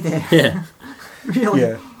not be there. Yeah. Really.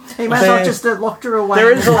 Yeah. He may as well just locked her away.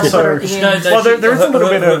 There is and also- put her at the end. there is a little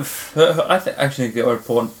bit of. I think actually the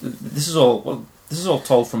important. This is all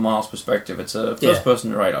told from Miles' perspective. It's a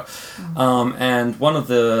first-person narrator, and one of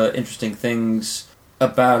the interesting things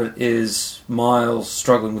about it is Miles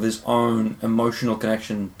struggling with his own emotional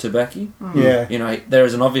connection to Becky. Yeah. There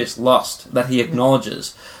is an obvious lust that he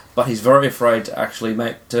acknowledges, but he's very afraid to actually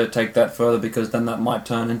take that further, because then that might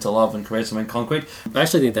turn into love and create something concrete. I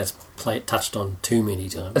actually think that's touched on too many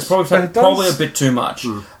times. It's probably a bit too much.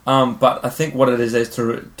 But I think what it is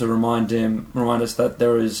to remind us that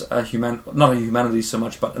there is not a humanity so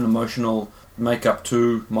much, but an emotional makeup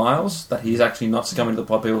to Miles, that he's actually not succumbing to the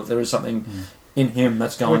pod people, that there is something in him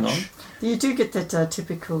that's going on. You do get that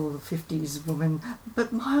typical 50s woman,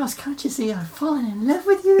 but Miles, can't you see I've fallen in love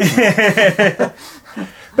with you?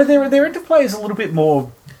 But their interplay is a little bit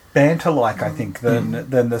more banter-like, I think, than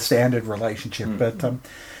the standard relationship.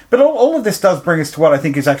 But all of this does bring us to what I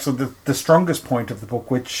think is actually the strongest point of the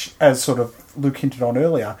book, which, as sort of Luke hinted on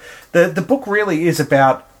earlier, the book really is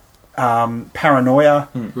about paranoia.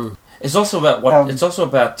 It's also about it's also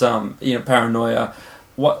about paranoia.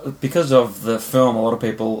 Because of the film, a lot of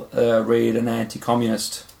people read an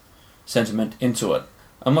anti-communist sentiment into it.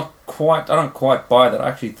 I don't quite buy that. I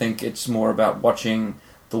actually think it's more about watching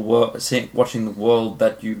the world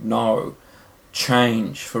that you know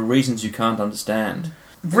change for reasons you can't understand.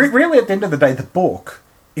 Really, at the end of the day, the book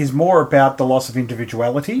is more about the loss of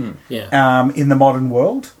individuality in the modern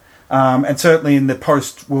world, and certainly in the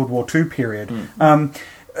post-World War II period.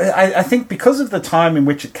 I think because of the time in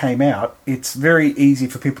which it came out, it's very easy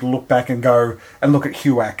for people to look back and go and look at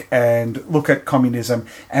HUAC and look at communism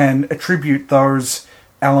and attribute those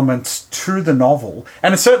elements to the novel,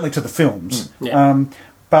 and certainly to the films.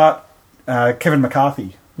 But Kevin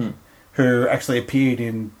McCarthy, who actually appeared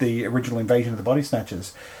in the original Invasion of the Body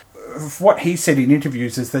Snatchers, what he said in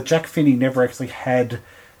interviews is that Jack Finney never actually had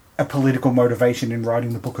a political motivation in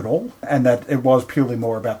writing the book at all, and that it was purely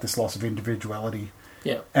more about this loss of individuality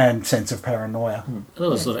and sense of paranoia. A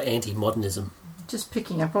little sort of anti-modernism. Just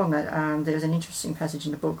picking up on that, there's an interesting passage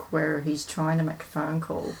in the book where he's trying to make a phone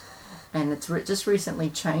call, and it's just recently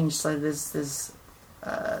changed, so there's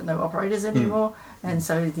no operators anymore, and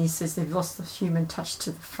so he says they've lost the human touch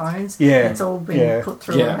to the phones. It's all been put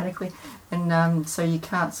through automatically, and so you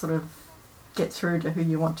can't sort of get through to who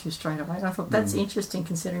you want to straight away. And I thought that's interesting,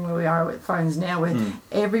 considering where we are with phones now, where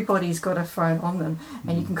everybody's got a phone on them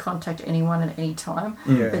and you can contact anyone at any time.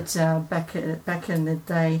 But back in the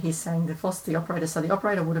day, he's saying they've lost the operator, so the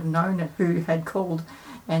operator would have known who had called,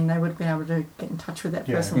 and they would have been able to get in touch with that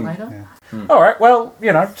person later. All right, well,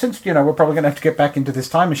 since we're probably going to have to get back into this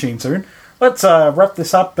time machine soon, let's wrap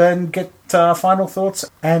this up and get final thoughts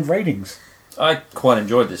and ratings. I quite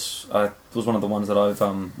enjoyed this. It was one of the ones that I've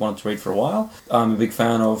wanted to read for a while. I'm a big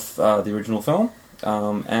fan of the original film,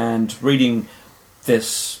 and reading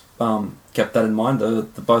this kept that in mind.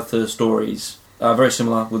 Both the stories are very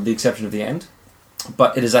similar, with the exception of the end.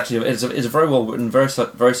 But it is actually it's a very well written, very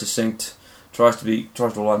succinct. Tries to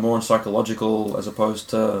rely more on psychological as opposed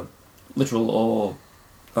to literal or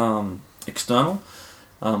external,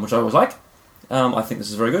 which I always like. I think this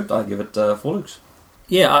is very good. I give it 4 Lukes.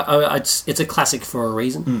 Yeah, it's a classic for a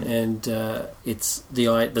reason, and it's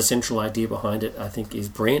the central idea behind it. I think is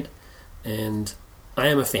brilliant, and I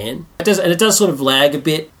am a fan. It does sort of lag a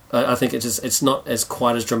bit. I think it's not as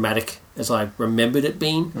quite as dramatic as I remembered it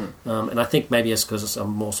being, and I think maybe it's because I'm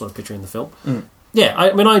more sort of picturing the film. Yeah,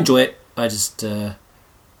 I mean I enjoy it. I just don't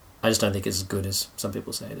think it's as good as some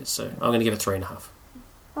people say it is. So I'm going to give it 3.5.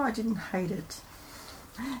 Oh, I didn't hate it.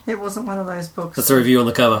 It wasn't one of those books. That's the review on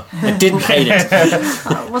the cover. I didn't hate it.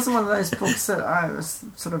 It wasn't one of those books that I was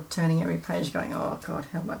sort of turning every page going, oh God,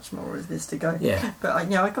 how much more is this to go? Yeah.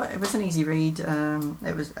 But it was an easy read.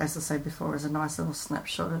 It was, as I said before, it was a nice little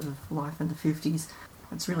snapshot of life in the 50s.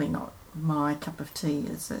 It's really not my cup of tea.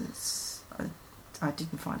 I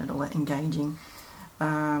didn't find it all that engaging.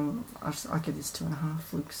 I give this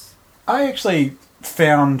 2.5 Lukes. I actually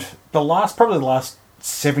found probably the last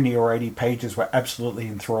 70 or 80 pages were absolutely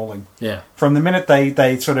enthralling. Yeah. From the minute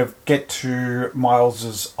they sort of get to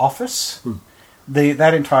Miles's office,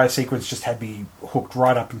 that entire sequence just had me hooked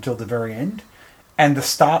right up until the very end. And the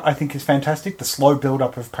start, I think, is fantastic. The slow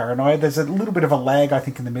build-up of paranoia. There's a little bit of a lag, I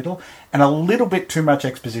think, in the middle, and a little bit too much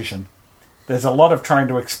exposition. There's a lot of trying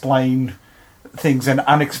to explain things and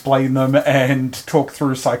unexplain them and talk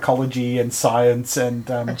through psychology and science and...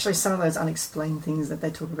 Actually, some of those unexplained things that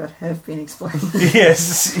they talk about have been explained.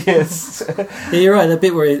 yes. Yeah, you're right. The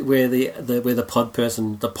bit where the pod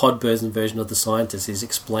person version of the scientist is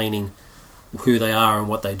explaining who they are and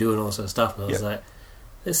what they do and all that sort of stuff. And I was like,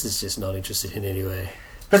 this is just not interested in any way.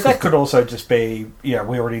 But that could also just be, we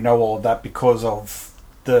already know all of that because of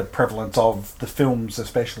the prevalence of the films,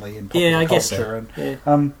 especially in popular culture. Guess so.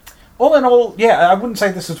 And, all in all, I wouldn't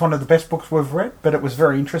say this is one of the best books we've read, but it was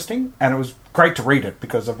very interesting, and it was great to read it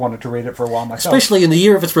because I've wanted to read it for a while myself. Especially in the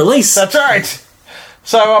year of its release. That's right.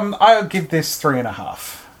 So I'll give this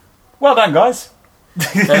 3.5. Well done, guys.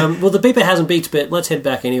 Well, the beeper hasn't beeped, but let's head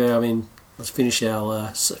back anyway. I mean, let's finish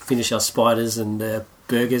our spiders and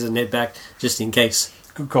burgers and head back just in case.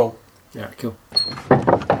 Good call. All right, cool.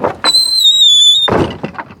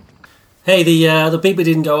 Hey, the beeper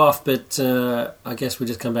didn't go off, but I guess we'll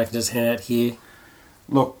just come back and just hang out here.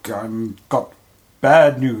 Look, I've got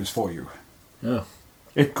bad news for you. Oh.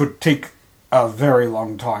 It could take a very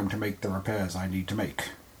long time to make the repairs I need to make.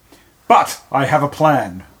 But I have a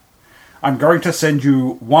plan. I'm going to send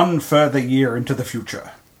you one further year into the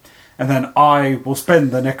future. And then I will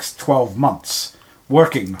spend the next 12 months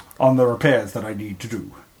working on the repairs that I need to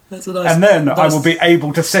do. That's a nice, and then I will be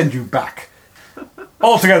able to send you back.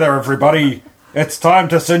 All together, everybody, it's time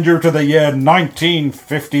to send you to the year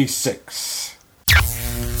 1956.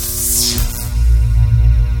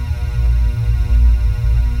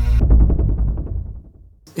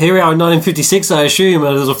 Here we are in 1956, I assume.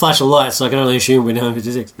 There's a flash of light, so I can only assume we're in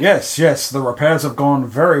 1956. Yes, the repairs have gone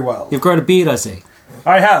very well. You've grown a beard, I see.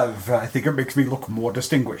 I have. I think it makes me look more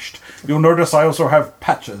distinguished. You'll notice I also have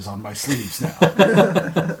patches on my sleeves now.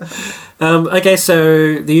 Okay,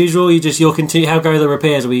 so the usual. You'll continue. How go the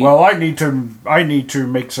repairs? Well, I need to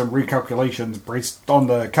make some recalculations based on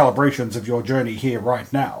the calibrations of your journey here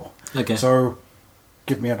right now. Okay. So,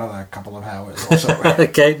 give me another couple of hours or so.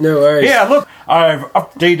 Okay, no worries. Yeah, look, I've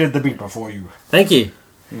updated the beeper for you. Thank you.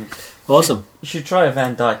 Awesome. You should try a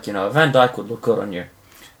Van Dyke. A Van Dyke would look good on you.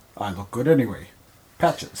 I look good anyway.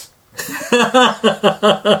 Patches.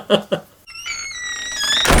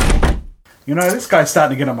 This guy's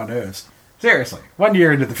starting to get on my nerves. Seriously, 1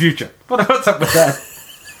 year into the future. What's up with that?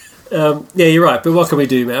 Yeah, you're right, but what can we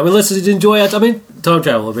do, man? I mean, let's enjoy it. I mean, time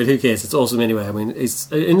travel a bit, who cares? It's awesome anyway. I mean,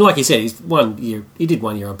 and like you said, he did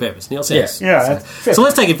 1 year on purpose. So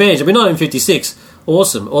let's take advantage. I mean, 1956,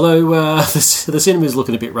 awesome. Although the cinema's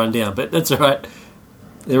looking a bit run down, but that's all right.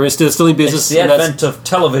 They're still in business. It's the advent of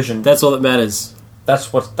television. That's all that matters.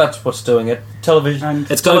 That's what's doing it. Television.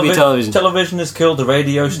 It's got to be television. Television has killed the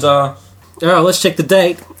radio star. All right, let's check the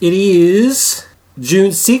date. It is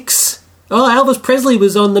June 6. Oh, Elvis Presley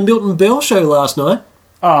was on the Milton Berle show last night.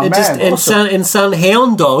 Oh, man. And son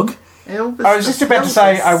Hound Dog. Elvis I was just about to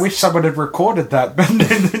say, I wish someone had recorded that, but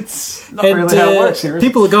it's not really how it works here.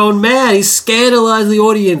 People are going mad. He's scandalised the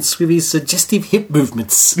audience with his suggestive hip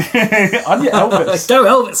movements. On your Elvis. Go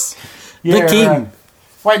Elvis. The king.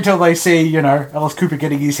 Wait until they see, Alice Cooper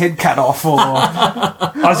getting his head cut off or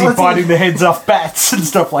Ozzy biting the heads off bats and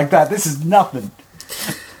stuff like that. This is nothing.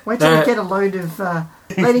 Wait till you get a load of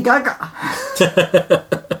Lady Gaga.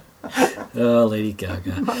 Oh, Lady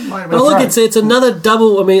Gaga. Oh, look, it's another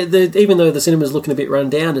double. I mean, even though the cinema's looking a bit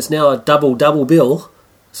run down, it's now a double bill.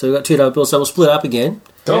 So we've got 2 double bills, so we'll split up again.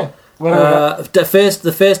 Cool.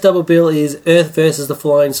 The first double bill is Earth versus the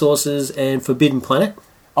Flying Saucers and Forbidden Planet.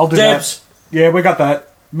 I'll do that. Yeah, we got that.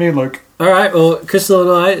 Me and Luke. All right, well, Crystal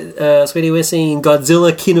and I, Sweetie, we're seeing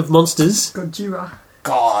Godzilla, King of Monsters. Godzilla.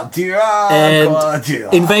 And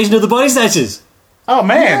Invasion of the Body Snatchers. Oh,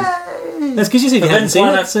 man. Yay. That's because you said you hadn't seen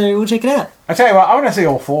it, so we'll check it out. I tell you what, I want to see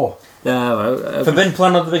all 4. Forbidden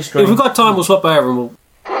Planet on the big screen. If we've got time, we'll swap over and we'll...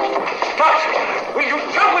 Stop! Will you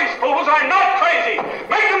tell these fools I'm not crazy?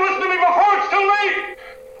 Make them listen to me before it's too late!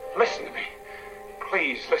 Listen to me.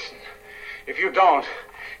 Please listen. If you don't,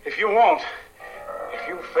 if you won't, if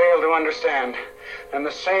you fail to understand, then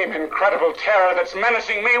the same incredible terror that's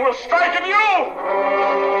menacing me will strike at you!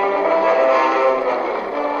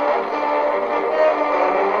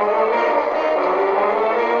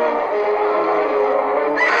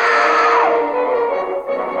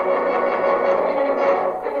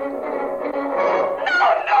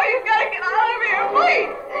 No, you've got to get out of here, please!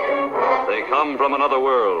 from another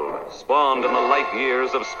world, spawned in the light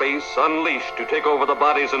years of space, unleashed to take over the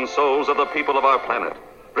bodies and souls of the people of our planet,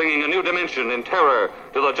 bringing a new dimension in terror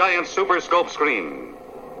to the giant Super Scope screen.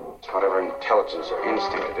 Whatever intelligence or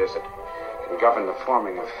instinct it is that can govern the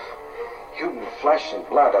forming of human flesh and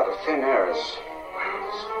blood out of thin air is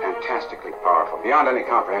fantastically powerful, beyond any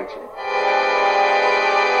comprehension.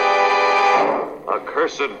 A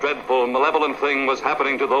cursed, dreadful, malevolent thing was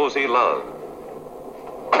happening to those he loved.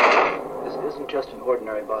 This isn't just an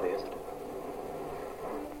ordinary body, is it?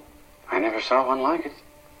 I never saw one like it.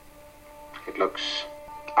 It looks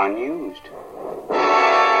unused.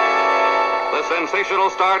 The sensational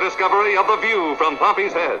star discovery of The View from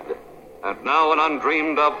Pompey's Head. And now an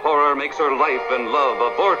undreamed of horror makes her life and love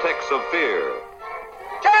a vortex of fear.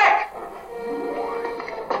 Jack!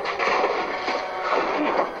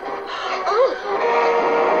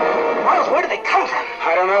 Miles, where do they come from?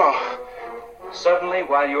 I don't know. Suddenly,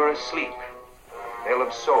 while you're asleep, they'll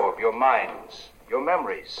absorb your minds, your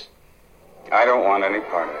memories. I don't want any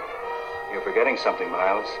part of it. You're forgetting something,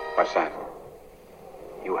 Miles. What's that?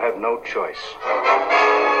 You have no choice.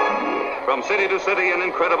 From city to city, an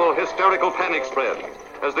incredible hysterical panic spreads.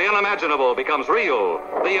 As the unimaginable becomes real,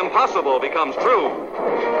 the impossible becomes true.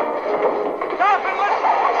 Stop and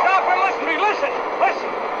listen! Stop and listen to me! Listen! Listen!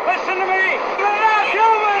 Listen to me! You're not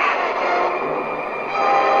human!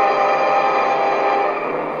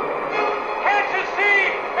 Can't you see?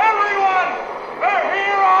 Everyone! They're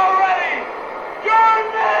here already! You're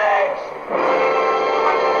next!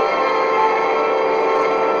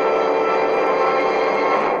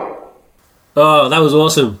 Oh, that was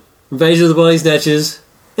awesome. Invasion of the Body Snatchers.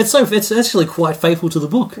 It's actually quite faithful to the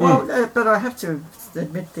book. Well, but I have to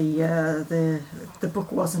admit the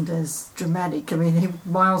book wasn't as dramatic. I mean,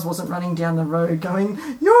 Miles wasn't running down the road going,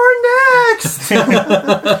 "You're next."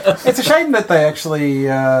 It's a shame that they actually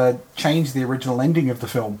changed the original ending of the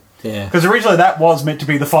film. Yeah. Because originally that was meant to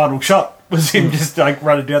be the final shot, was him just like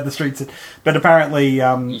running down the streets. But apparently...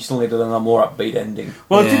 you still needed a more upbeat ending.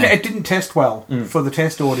 Well, it didn't test well for the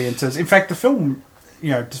test audiences. In fact, the film,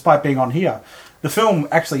 despite being on here, the film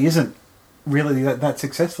actually isn't really that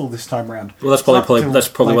successful this time around. Well, that's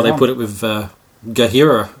probably why they put it with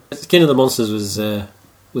Gahira. King of the Monsters was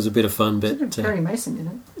a bit of fun, but Perry Mason did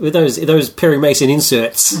it. with those Perry Mason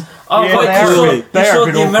inserts. Oh, Yeah, quite they are clearly. a bit You saw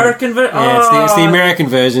awkward. the American version? Yeah, it's the American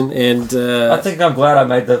version, and I think I'm glad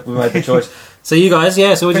we made the choice. So you guys,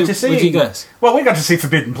 so what did you guys? Well, we got to see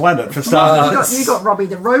Forbidden Planet for starters. You got Robbie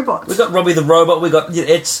the Robot. We got Robbie the Robot.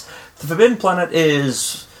 The Forbidden Planet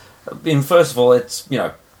is, first of all, it's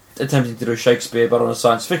attempting to do Shakespeare, but on a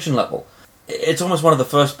science fiction level. It's almost one of the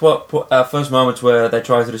first moments where they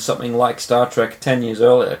try to do something like Star Trek 10 years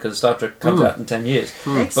earlier, because Star Trek comes out in 10 years.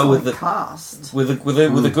 Excellent but with the cast. with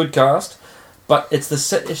a good cast. But it's the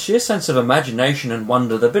sheer sense of imagination and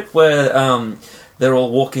wonder. The bit where they're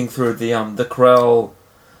all walking through the Krell,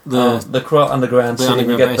 the Krell underground the city.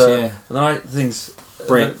 underground We get base, the nice things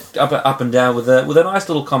Brilliant. up and down with a nice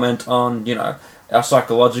little comment on our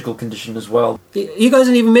psychological condition as well. You guys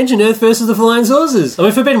didn't even mention Earth versus the Flying Saucers. I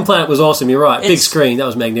mean, Forbidden Planet was awesome. You're right. Big screen. That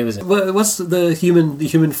was magnificent. What's the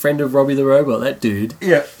human friend of Robbie the Robot? That dude.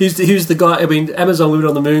 Yeah. Who's the guy? I mean, Amazon Living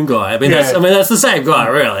on the Moon guy. I mean, Yeah. that's the same guy,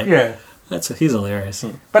 really. Yeah. He's hilarious.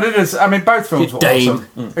 But it is, both films were Dame.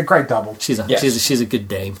 awesome. A great double. She's a good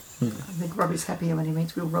dame. I think Robbie's happier when he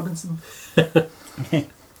meets Will Robinson.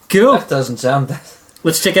 Cool. That doesn't sound that.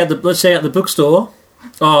 Let's check out the bookstore.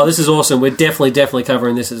 Oh, this is awesome. We're definitely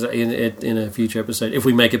covering this in a future episode if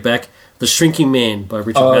we make it back. The Shrinking Man by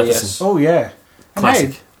Richard Matheson. Yes. Oh, yeah. And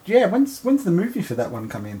Classic. hey, when's the movie for that one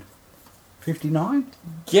come in? 59?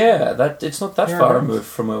 Yeah, it's not that Yeah, far right. removed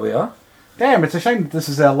from where we are. Damn, it's a shame that this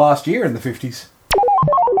is our last year in the 50s.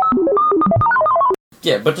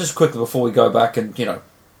 Yeah, but just quickly before we go back and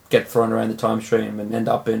get thrown around the time stream and end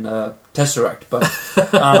up in Tesseract, but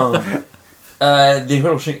the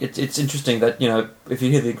Incredible it's interesting that if you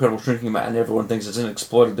hear the Incredible Shrinking Man, everyone thinks it's an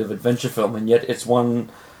exploitative adventure film, and yet it's one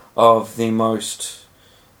of the most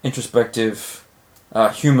introspective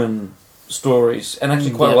human stories, and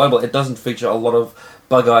actually quite reliable. It doesn't feature a lot of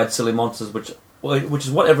bug-eyed, silly monsters, which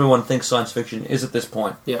is what everyone thinks science fiction is at this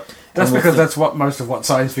point. Yeah, That's because that's what most of what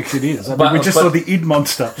science fiction is. I mean, we just but- saw the id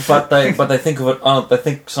monster. But they think of it. They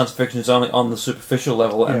think science fiction is only on the superficial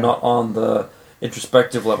level and Yeah. not on the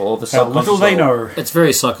introspective level or the How subconscious little they level. know. It's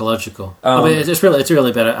very psychological. I mean, it's really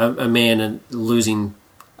about a man and losing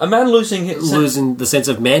the sense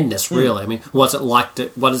of madness. Really, I mean, what's it like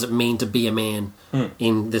what does it mean to be a man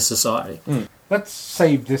in this society? Let's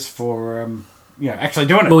save this for actually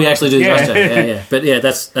doing it. Well, we actually do the rest of it. Yeah. But yeah,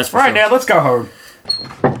 that's for Right sure. now, let's go home.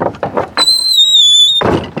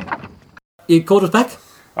 You called us back?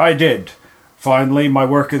 I did. Finally, my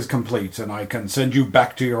work is complete, and I can send you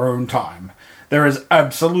back to your own time. There is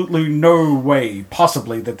absolutely no way,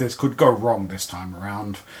 possibly, that this could go wrong this time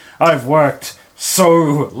around. I've worked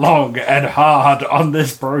so long and hard on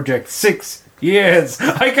this project. 6 years.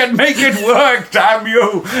 I can make it work, damn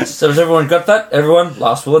you! So has everyone got that? Everyone,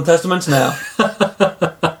 last will and testaments now.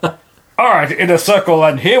 Alright, in a circle,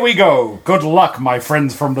 and here we go. Good luck, my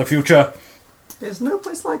friends from the future. There's no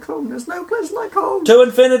place like home. There's no place like home. To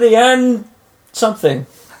infinity and something.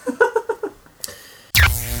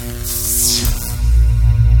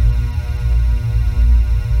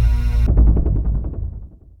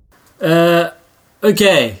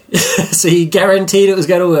 Okay. So you guaranteed it was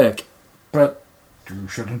going to work. But you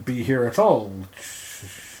shouldn't be here at all.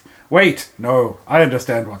 Wait, no, I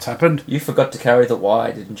understand what's happened. You forgot to carry the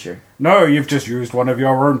Y, didn't you? No, you've just used one of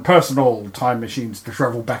your own personal time machines to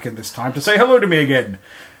travel back in this time to say hello to me again.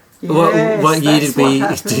 Yes, what year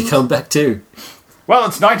that's did you come back to? Well,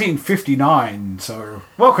 it's 1959, so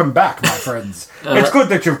welcome back, my friends. It's good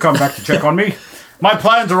that you've come back to check on me. My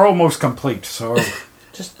plans are almost complete, so...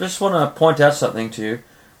 Just want to point out something to you.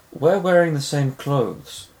 We're wearing the same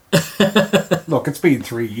clothes. Look, it's been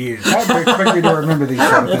 3 years. How do you expect me to remember these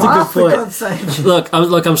kind of That's things? a good point.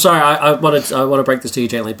 Look, I'm sorry. I want to break this to you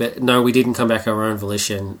gently, but no, we didn't come back our own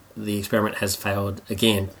volition. The experiment has failed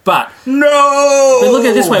again. But no. But look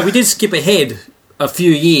at it this way: we did skip ahead a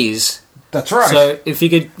few years. That's right. So if you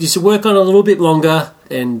could just work on it a little bit longer,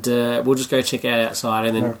 and we'll just go check out outside,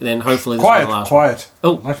 and then hopefully this Quiet, is the last quiet.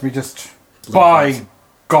 One. Oh, let me just. By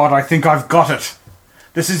God, I think I've got it.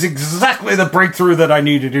 This is exactly the breakthrough that I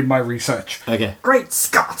needed in my research. Okay. Great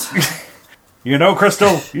Scott! You know,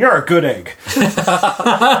 Crystal, you're a good egg.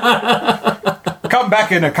 Come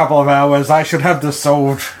back in a couple of hours. I should have this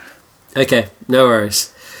solved. Okay, no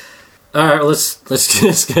worries. All right, let's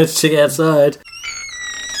just go check outside.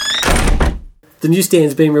 The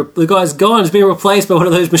newsstand's the guy's gone. It's been replaced by one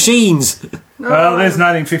of those machines. No, well, there's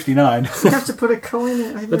 1959. You have to put a coin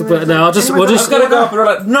in it. No, we'll just gotta go up and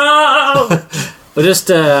like, no.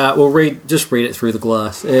 We'll read it through the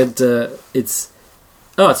glass, and it's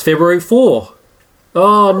February 4.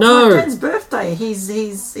 Oh no! It's my dad's birthday.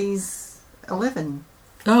 He's 11.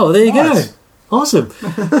 Oh, there you go. Awesome.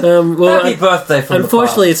 Happy birthday from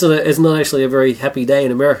unfortunately, it's not actually a very happy day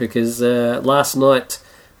in America because last night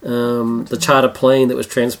the charter plane that was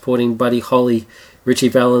transporting Buddy Holly, Richie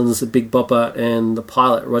Valens, the Big Bopper, and the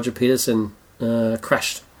pilot Roger Peterson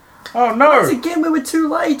crashed. Oh no! Once again, we were too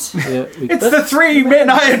late. Yeah, it's the three men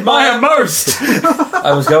I admire most.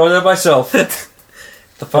 I was going there myself. The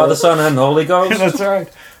Father, Son, and Holy Ghost. That's right.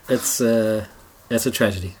 That's a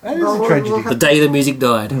tragedy. That is a tragedy. The day the music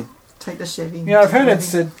died. Take the Chevy. Yeah, I've heard it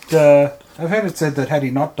said that had he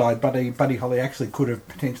not died, Buddy Holly actually could have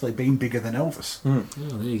potentially been bigger than Elvis. Oh,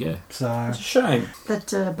 there you go. So it's a shame.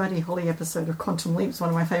 That Buddy Holly episode of Quantum Leap is one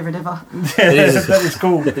of my favourite ever. That is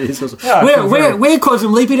cool. It is awesome. Yeah, we're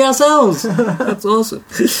quantum leaping ourselves. That's awesome.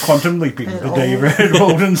 Quantum Leaping, the David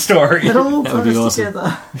Walden story. It all That would be comes awesome.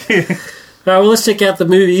 together. All right, well, let's check out the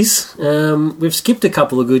movies. We've skipped a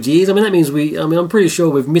couple of good years. I mean, that means I'm pretty sure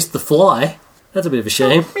we've missed The Fly. That's a bit of a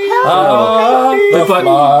shame. But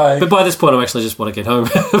by this point, I actually just want to get home.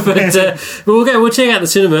 but we'll check out the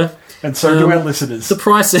cinema. And so do our listeners. The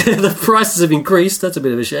prices have increased. That's a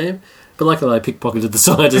bit of a shame. But luckily, I pickpocketed the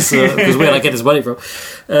scientists because where did I get this money from?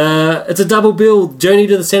 It's a double bill: Journey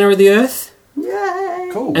to the Centre of the Earth. Yay!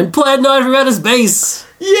 Cool. And Plan 9 from Outer Space.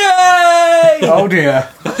 Yay! Oh dear.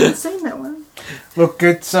 I haven't seen that one. Look,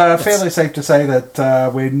 it's fairly safe to say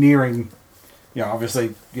that we're nearing,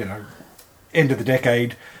 obviously, end of the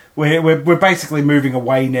decade. We're basically moving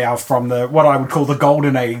away now from what I would call the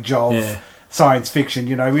golden age of science fiction.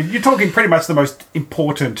 You're talking pretty much the most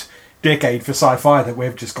important decade for sci-fi that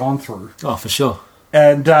we've just gone through. Oh, for sure.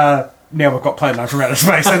 And now we've got Plan 9 from Outer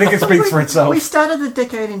Space. I think it speaks for itself. We started the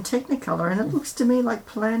decade in Technicolor, and it looks to me like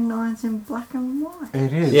Plan 9's in black and white.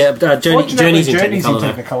 It is. Yeah, Journey's in Technicolor.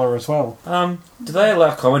 Technicolor as well. Do they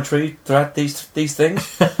allow commentary throughout these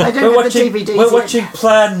things? I don't have the DVDs We're yet. watching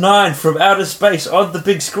Plan 9 from Outer Space on the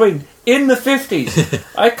big screen in the 50s.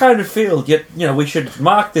 I kind of feel, we should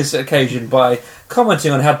mark this occasion by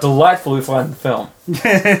commenting on how delightful we find the film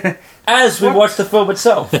as we watch the film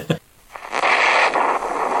itself. It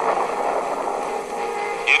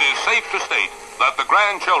is safe to state that the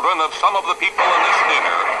grandchildren of some of the people in this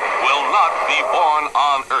theater will not be born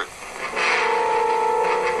on Earth.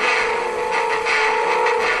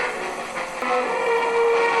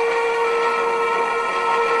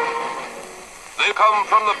 They come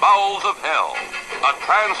from the bowels of hell, a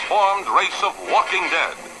transformed race of walking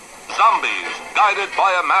dead, Zombies guided by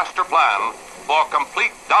a master plan for complete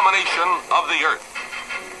domination of the Earth.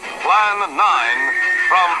 Plan 9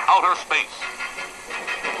 from outer space.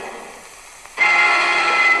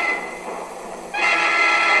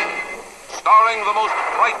 Starring the most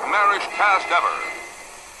nightmarish cast ever.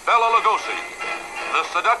 Bela Lugosi, the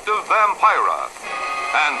seductive Vampira,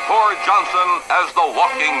 and Thor Johnson as the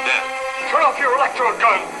Walking Dead. Turn off your electro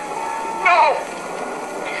gun! No!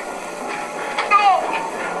 No!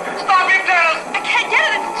 Stop it, Dennis! I can't get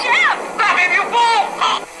it, it's jammed! Stop it, you fool!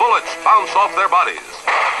 Bullets bounce off their bodies.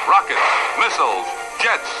 Rockets, missiles,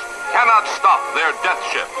 jets cannot stop their death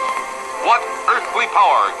ship. What earthly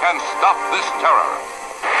power can stop this terror?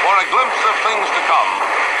 For a glimpse of things to come,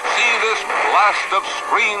 see this blast of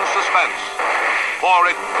screen suspense. For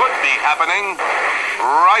it could be happening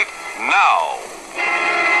right now.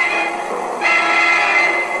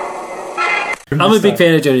 I'm a big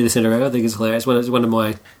fan of Johnny the Cinderella. I think it's hilarious. It's one of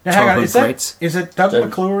my childhood greats. Is it Doug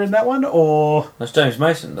McClure in that one, or that's James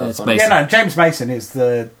Mason? It's Mason. Yeah, no, James Mason is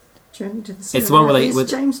the. Journey to the It's the one where they with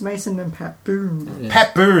James Mason and Pat Boone. Yeah.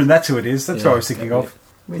 Pat Boone, that's who it is. That's what I was thinking of.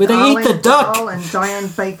 With they Arlene eat the duck. Dahl and Diane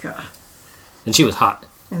Baker. And she was hot.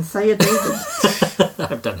 And Thea David. I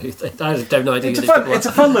have no idea. It's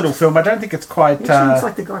a fun little film. I don't think it's quite. He actually looks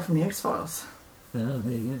like the guy from the X-Files. Oh,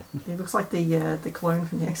 there you go. He looks like the clone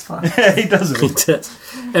from the X-Files. Yeah, he does. He does.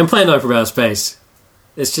 And Plan 9 from Outer Space.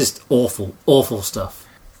 It's just awful, awful stuff.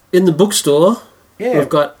 In the bookstore, we've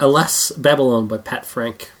got Alas Babylon by Pat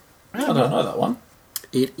Frank. I don't know that one.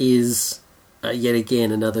 It is yet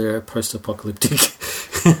again another post-apocalyptic.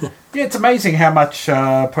 Yeah, it's amazing how much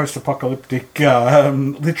post-apocalyptic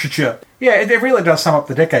literature. Yeah, it really does sum up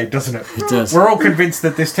the decade, doesn't it? It does. We're all convinced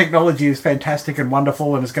that this technology is fantastic and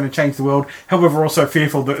wonderful and is going to change the world. However, we're also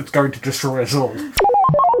fearful that it's going to destroy us all.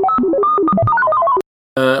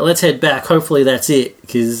 Let's head back. Hopefully that's it,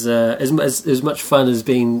 because as much fun as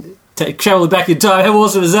being traveling back in time, how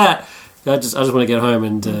awesome is that? I just want to get home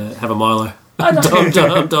and have a Milo. I'm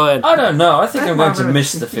dying. I don't know. I think I'm going to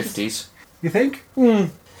miss the 50s. You think?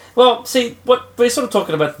 Well, see, what we're sort of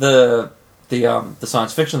talking about the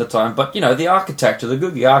science fiction at the time, but you know, the architecture, the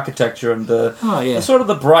Googie architecture, and the sort of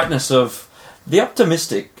the brightness of the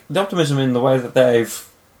optimism in the way that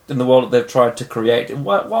in the world that they've tried to create.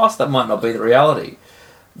 Whilst that might not be the reality,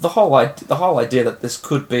 the whole idea that this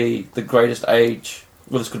could be the greatest age,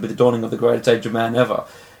 well, this could be the dawning of the greatest age of man ever.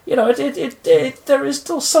 You know, there is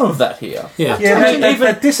still some of that here. Yeah,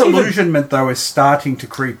 that disillusionment, though, is starting to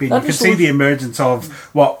creep in. You can see the emergence of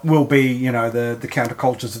what will be, you know, the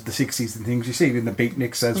countercultures of the 60s and things. You see it in the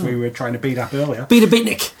beatniks, as we were trying to beat up earlier. Beat a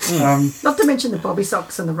beatnik! Not to mention the bobby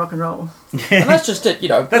socks and the rock and roll. Yeah. And that's just it, you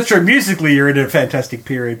know. That's true. Musically, you're in a fantastic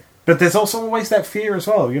period. But there's also always that fear as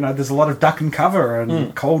well. You know, there's a lot of duck and cover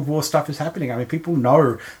and Cold War stuff is happening. I mean, people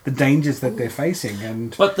know the dangers that they're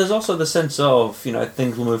facing. But there's also the sense of, you know,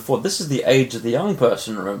 things will move forward. This is the age of the young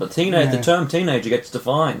person, remember? The term teenager gets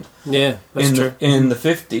defined. Yeah, that's true. In the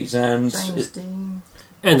 50s.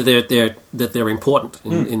 And they're important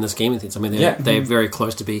in the scheme of things. I mean, they're very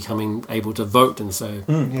close to becoming able to vote, and so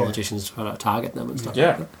politicians try to target them and stuff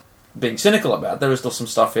like that. Being cynical about it, there is still some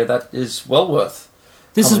stuff here that is well worth.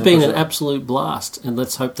 This has been an absolute blast, and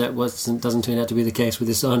let's hope that doesn't turn out to be the case with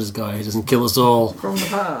this Sanders guy. He doesn't kill us all. From the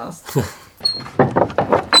past.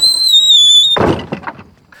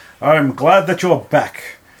 I'm glad that you're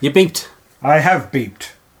back. You beeped. I have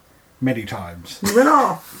beeped. Many times. You went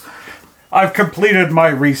off. I've completed my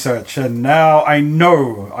research, and now I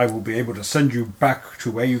know I will be able to send you back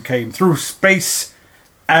to where you came through space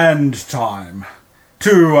and time.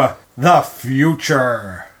 To the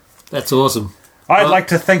future. That's awesome. I'd like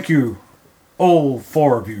to thank you, all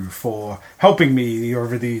four of you, for helping me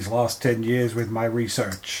over these last 10 years with my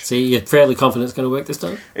research. See, you're fairly confident it's going to work this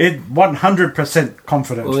time? 100%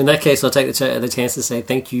 confident. Well, in that case, I'll take the chance to say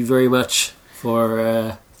thank you very much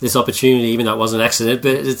for this opportunity, even though it was an accident,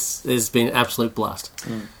 but it's been an absolute blast.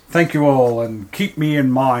 Thank you all, and keep me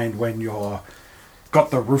in mind when you're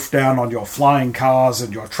got the roof down on your flying cars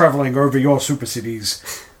and you're travelling over your super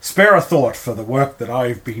cities. Spare a thought for the work that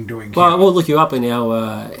I've been doing here. Well, we'll look you up in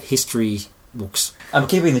our history books. I'm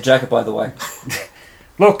keeping the jacket, by the way.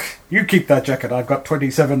 Look, you keep that jacket. I've got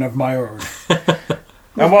 27 of my own.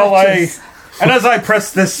 And as I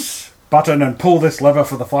press this button and pull this lever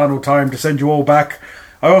for the final time to send you all back,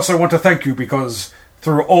 I also want to thank you because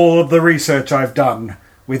through all of the research I've done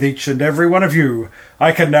with each and every one of you,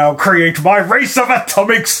 I can now create my race of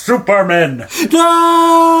atomic supermen.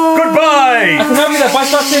 No! Goodbye! I can help you there. Bye,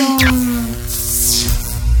 Dustin.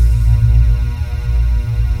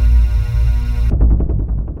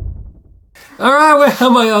 All right, where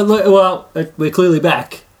am I? Well, we're clearly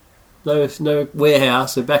back. no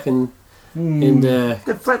warehouse. We're back in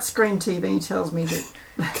The flat screen TV tells me that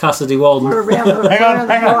Custody Walden. we're around the Hang on.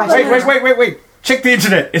 right. Wait. Check the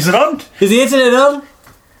internet. Is it on? Is the internet on?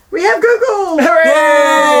 We have Google!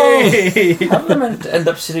 Hooray! How did I meant to end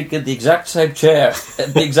up sitting in the exact same chair,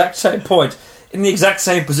 at the exact same point, in the exact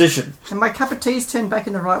same position? And my cup of tea's turned back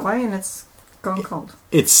in the right way and it's gone cold.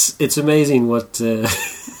 It's amazing what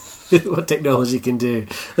what technology can do.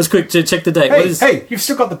 Let's quick to check the date. Hey, you've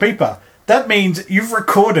still got the beeper. That means you've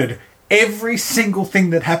recorded every single thing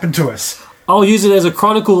that happened to us. I'll use it as a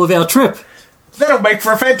chronicle of our trip. That'll make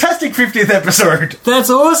for a fantastic 50th episode. That's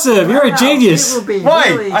awesome. You're a genius. It will be Why?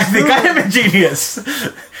 really I think cool. I am a genius.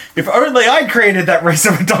 If only I created that race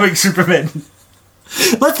of atomic supermen.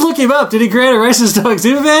 Let's look him up. Did he create a racist dog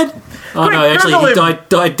Superman? Oh Quick, no, actually Google he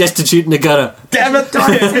died destitute in the gutter. Damn it.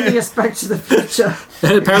 Sending us back to the future.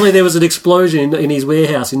 Apparently there was an explosion in his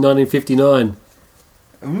warehouse in 1959.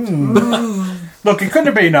 Look, it couldn't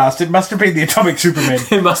have been us. It must have been the atomic supermen.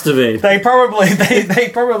 It must have been. They probably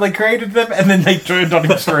created them and then they turned on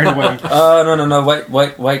him straight away. No.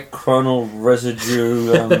 Wait. Chronal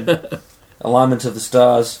residue, alignment of the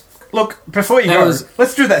stars. Look, before you That go, was-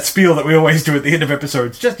 let's do that spiel that we always do at the end of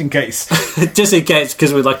episodes, just in case. Just in case,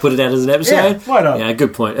 because we'd like put it out as an episode. Yeah, why not? Yeah,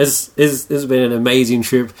 good point. This has been an amazing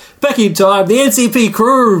trip. Back in time, the NCP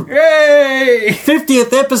crew! Yay!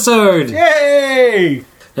 50th episode! Yay!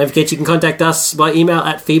 Don't forget you can contact us by email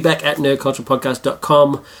at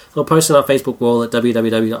feedback@nerdculturepodcast.com or post on our Facebook wall at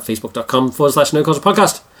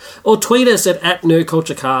www.facebook.com/nerdculturepodcast or tweet us at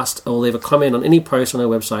 @nerdculturecast or leave a comment on any post on our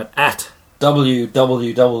website at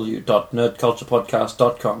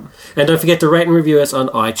www.nerdculturepodcast.com. And don't forget to rate and review us on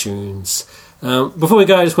iTunes. Before we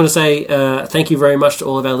go, I just want to say thank you very much to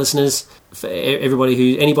all of our listeners, for anybody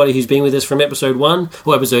who's been with us from episode 1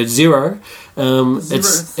 or episode 0.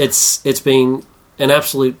 It's been an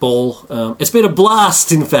absolute ball. It's been a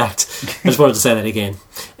blast, in fact. I just wanted to say that again.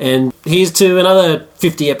 And here's to another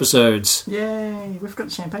 50 episodes. Yay, we've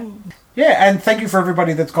got champagne. Yeah, and thank you for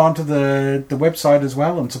everybody that's gone to the website as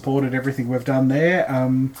well and supported everything we've done there.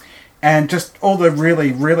 And just all the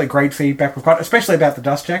really, really great feedback we've got, especially about the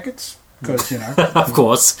dust jackets, because, Of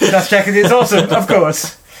course. the dust jacket is awesome, of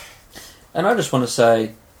course. And I just want to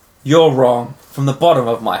say, you're wrong from the bottom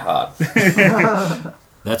of my heart.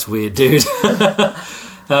 That's weird, dude.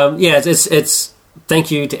 It's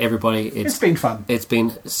thank you to everybody. It's been fun. It's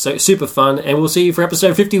been so super fun, and we'll see you for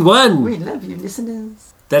episode 51. We love you, listeners.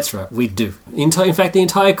 That's right, we do. In fact, the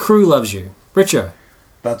entire crew loves you. Richo.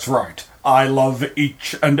 That's right. I love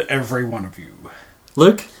each and every one of you.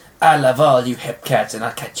 Luke. I love all you hip cats, and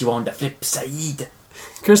I'll catch you on the flip side.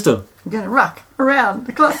 Crystal. I'm going to rock around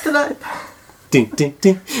the clock tonight. Ding, ding,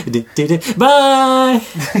 ding, ding, ding, ding. Bye!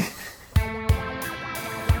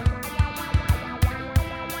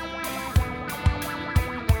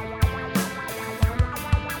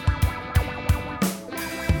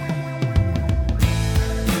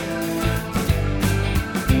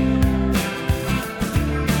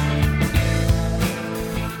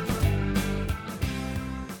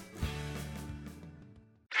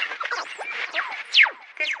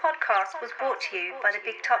 This podcast was brought to you by the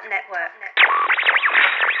Big Top Network.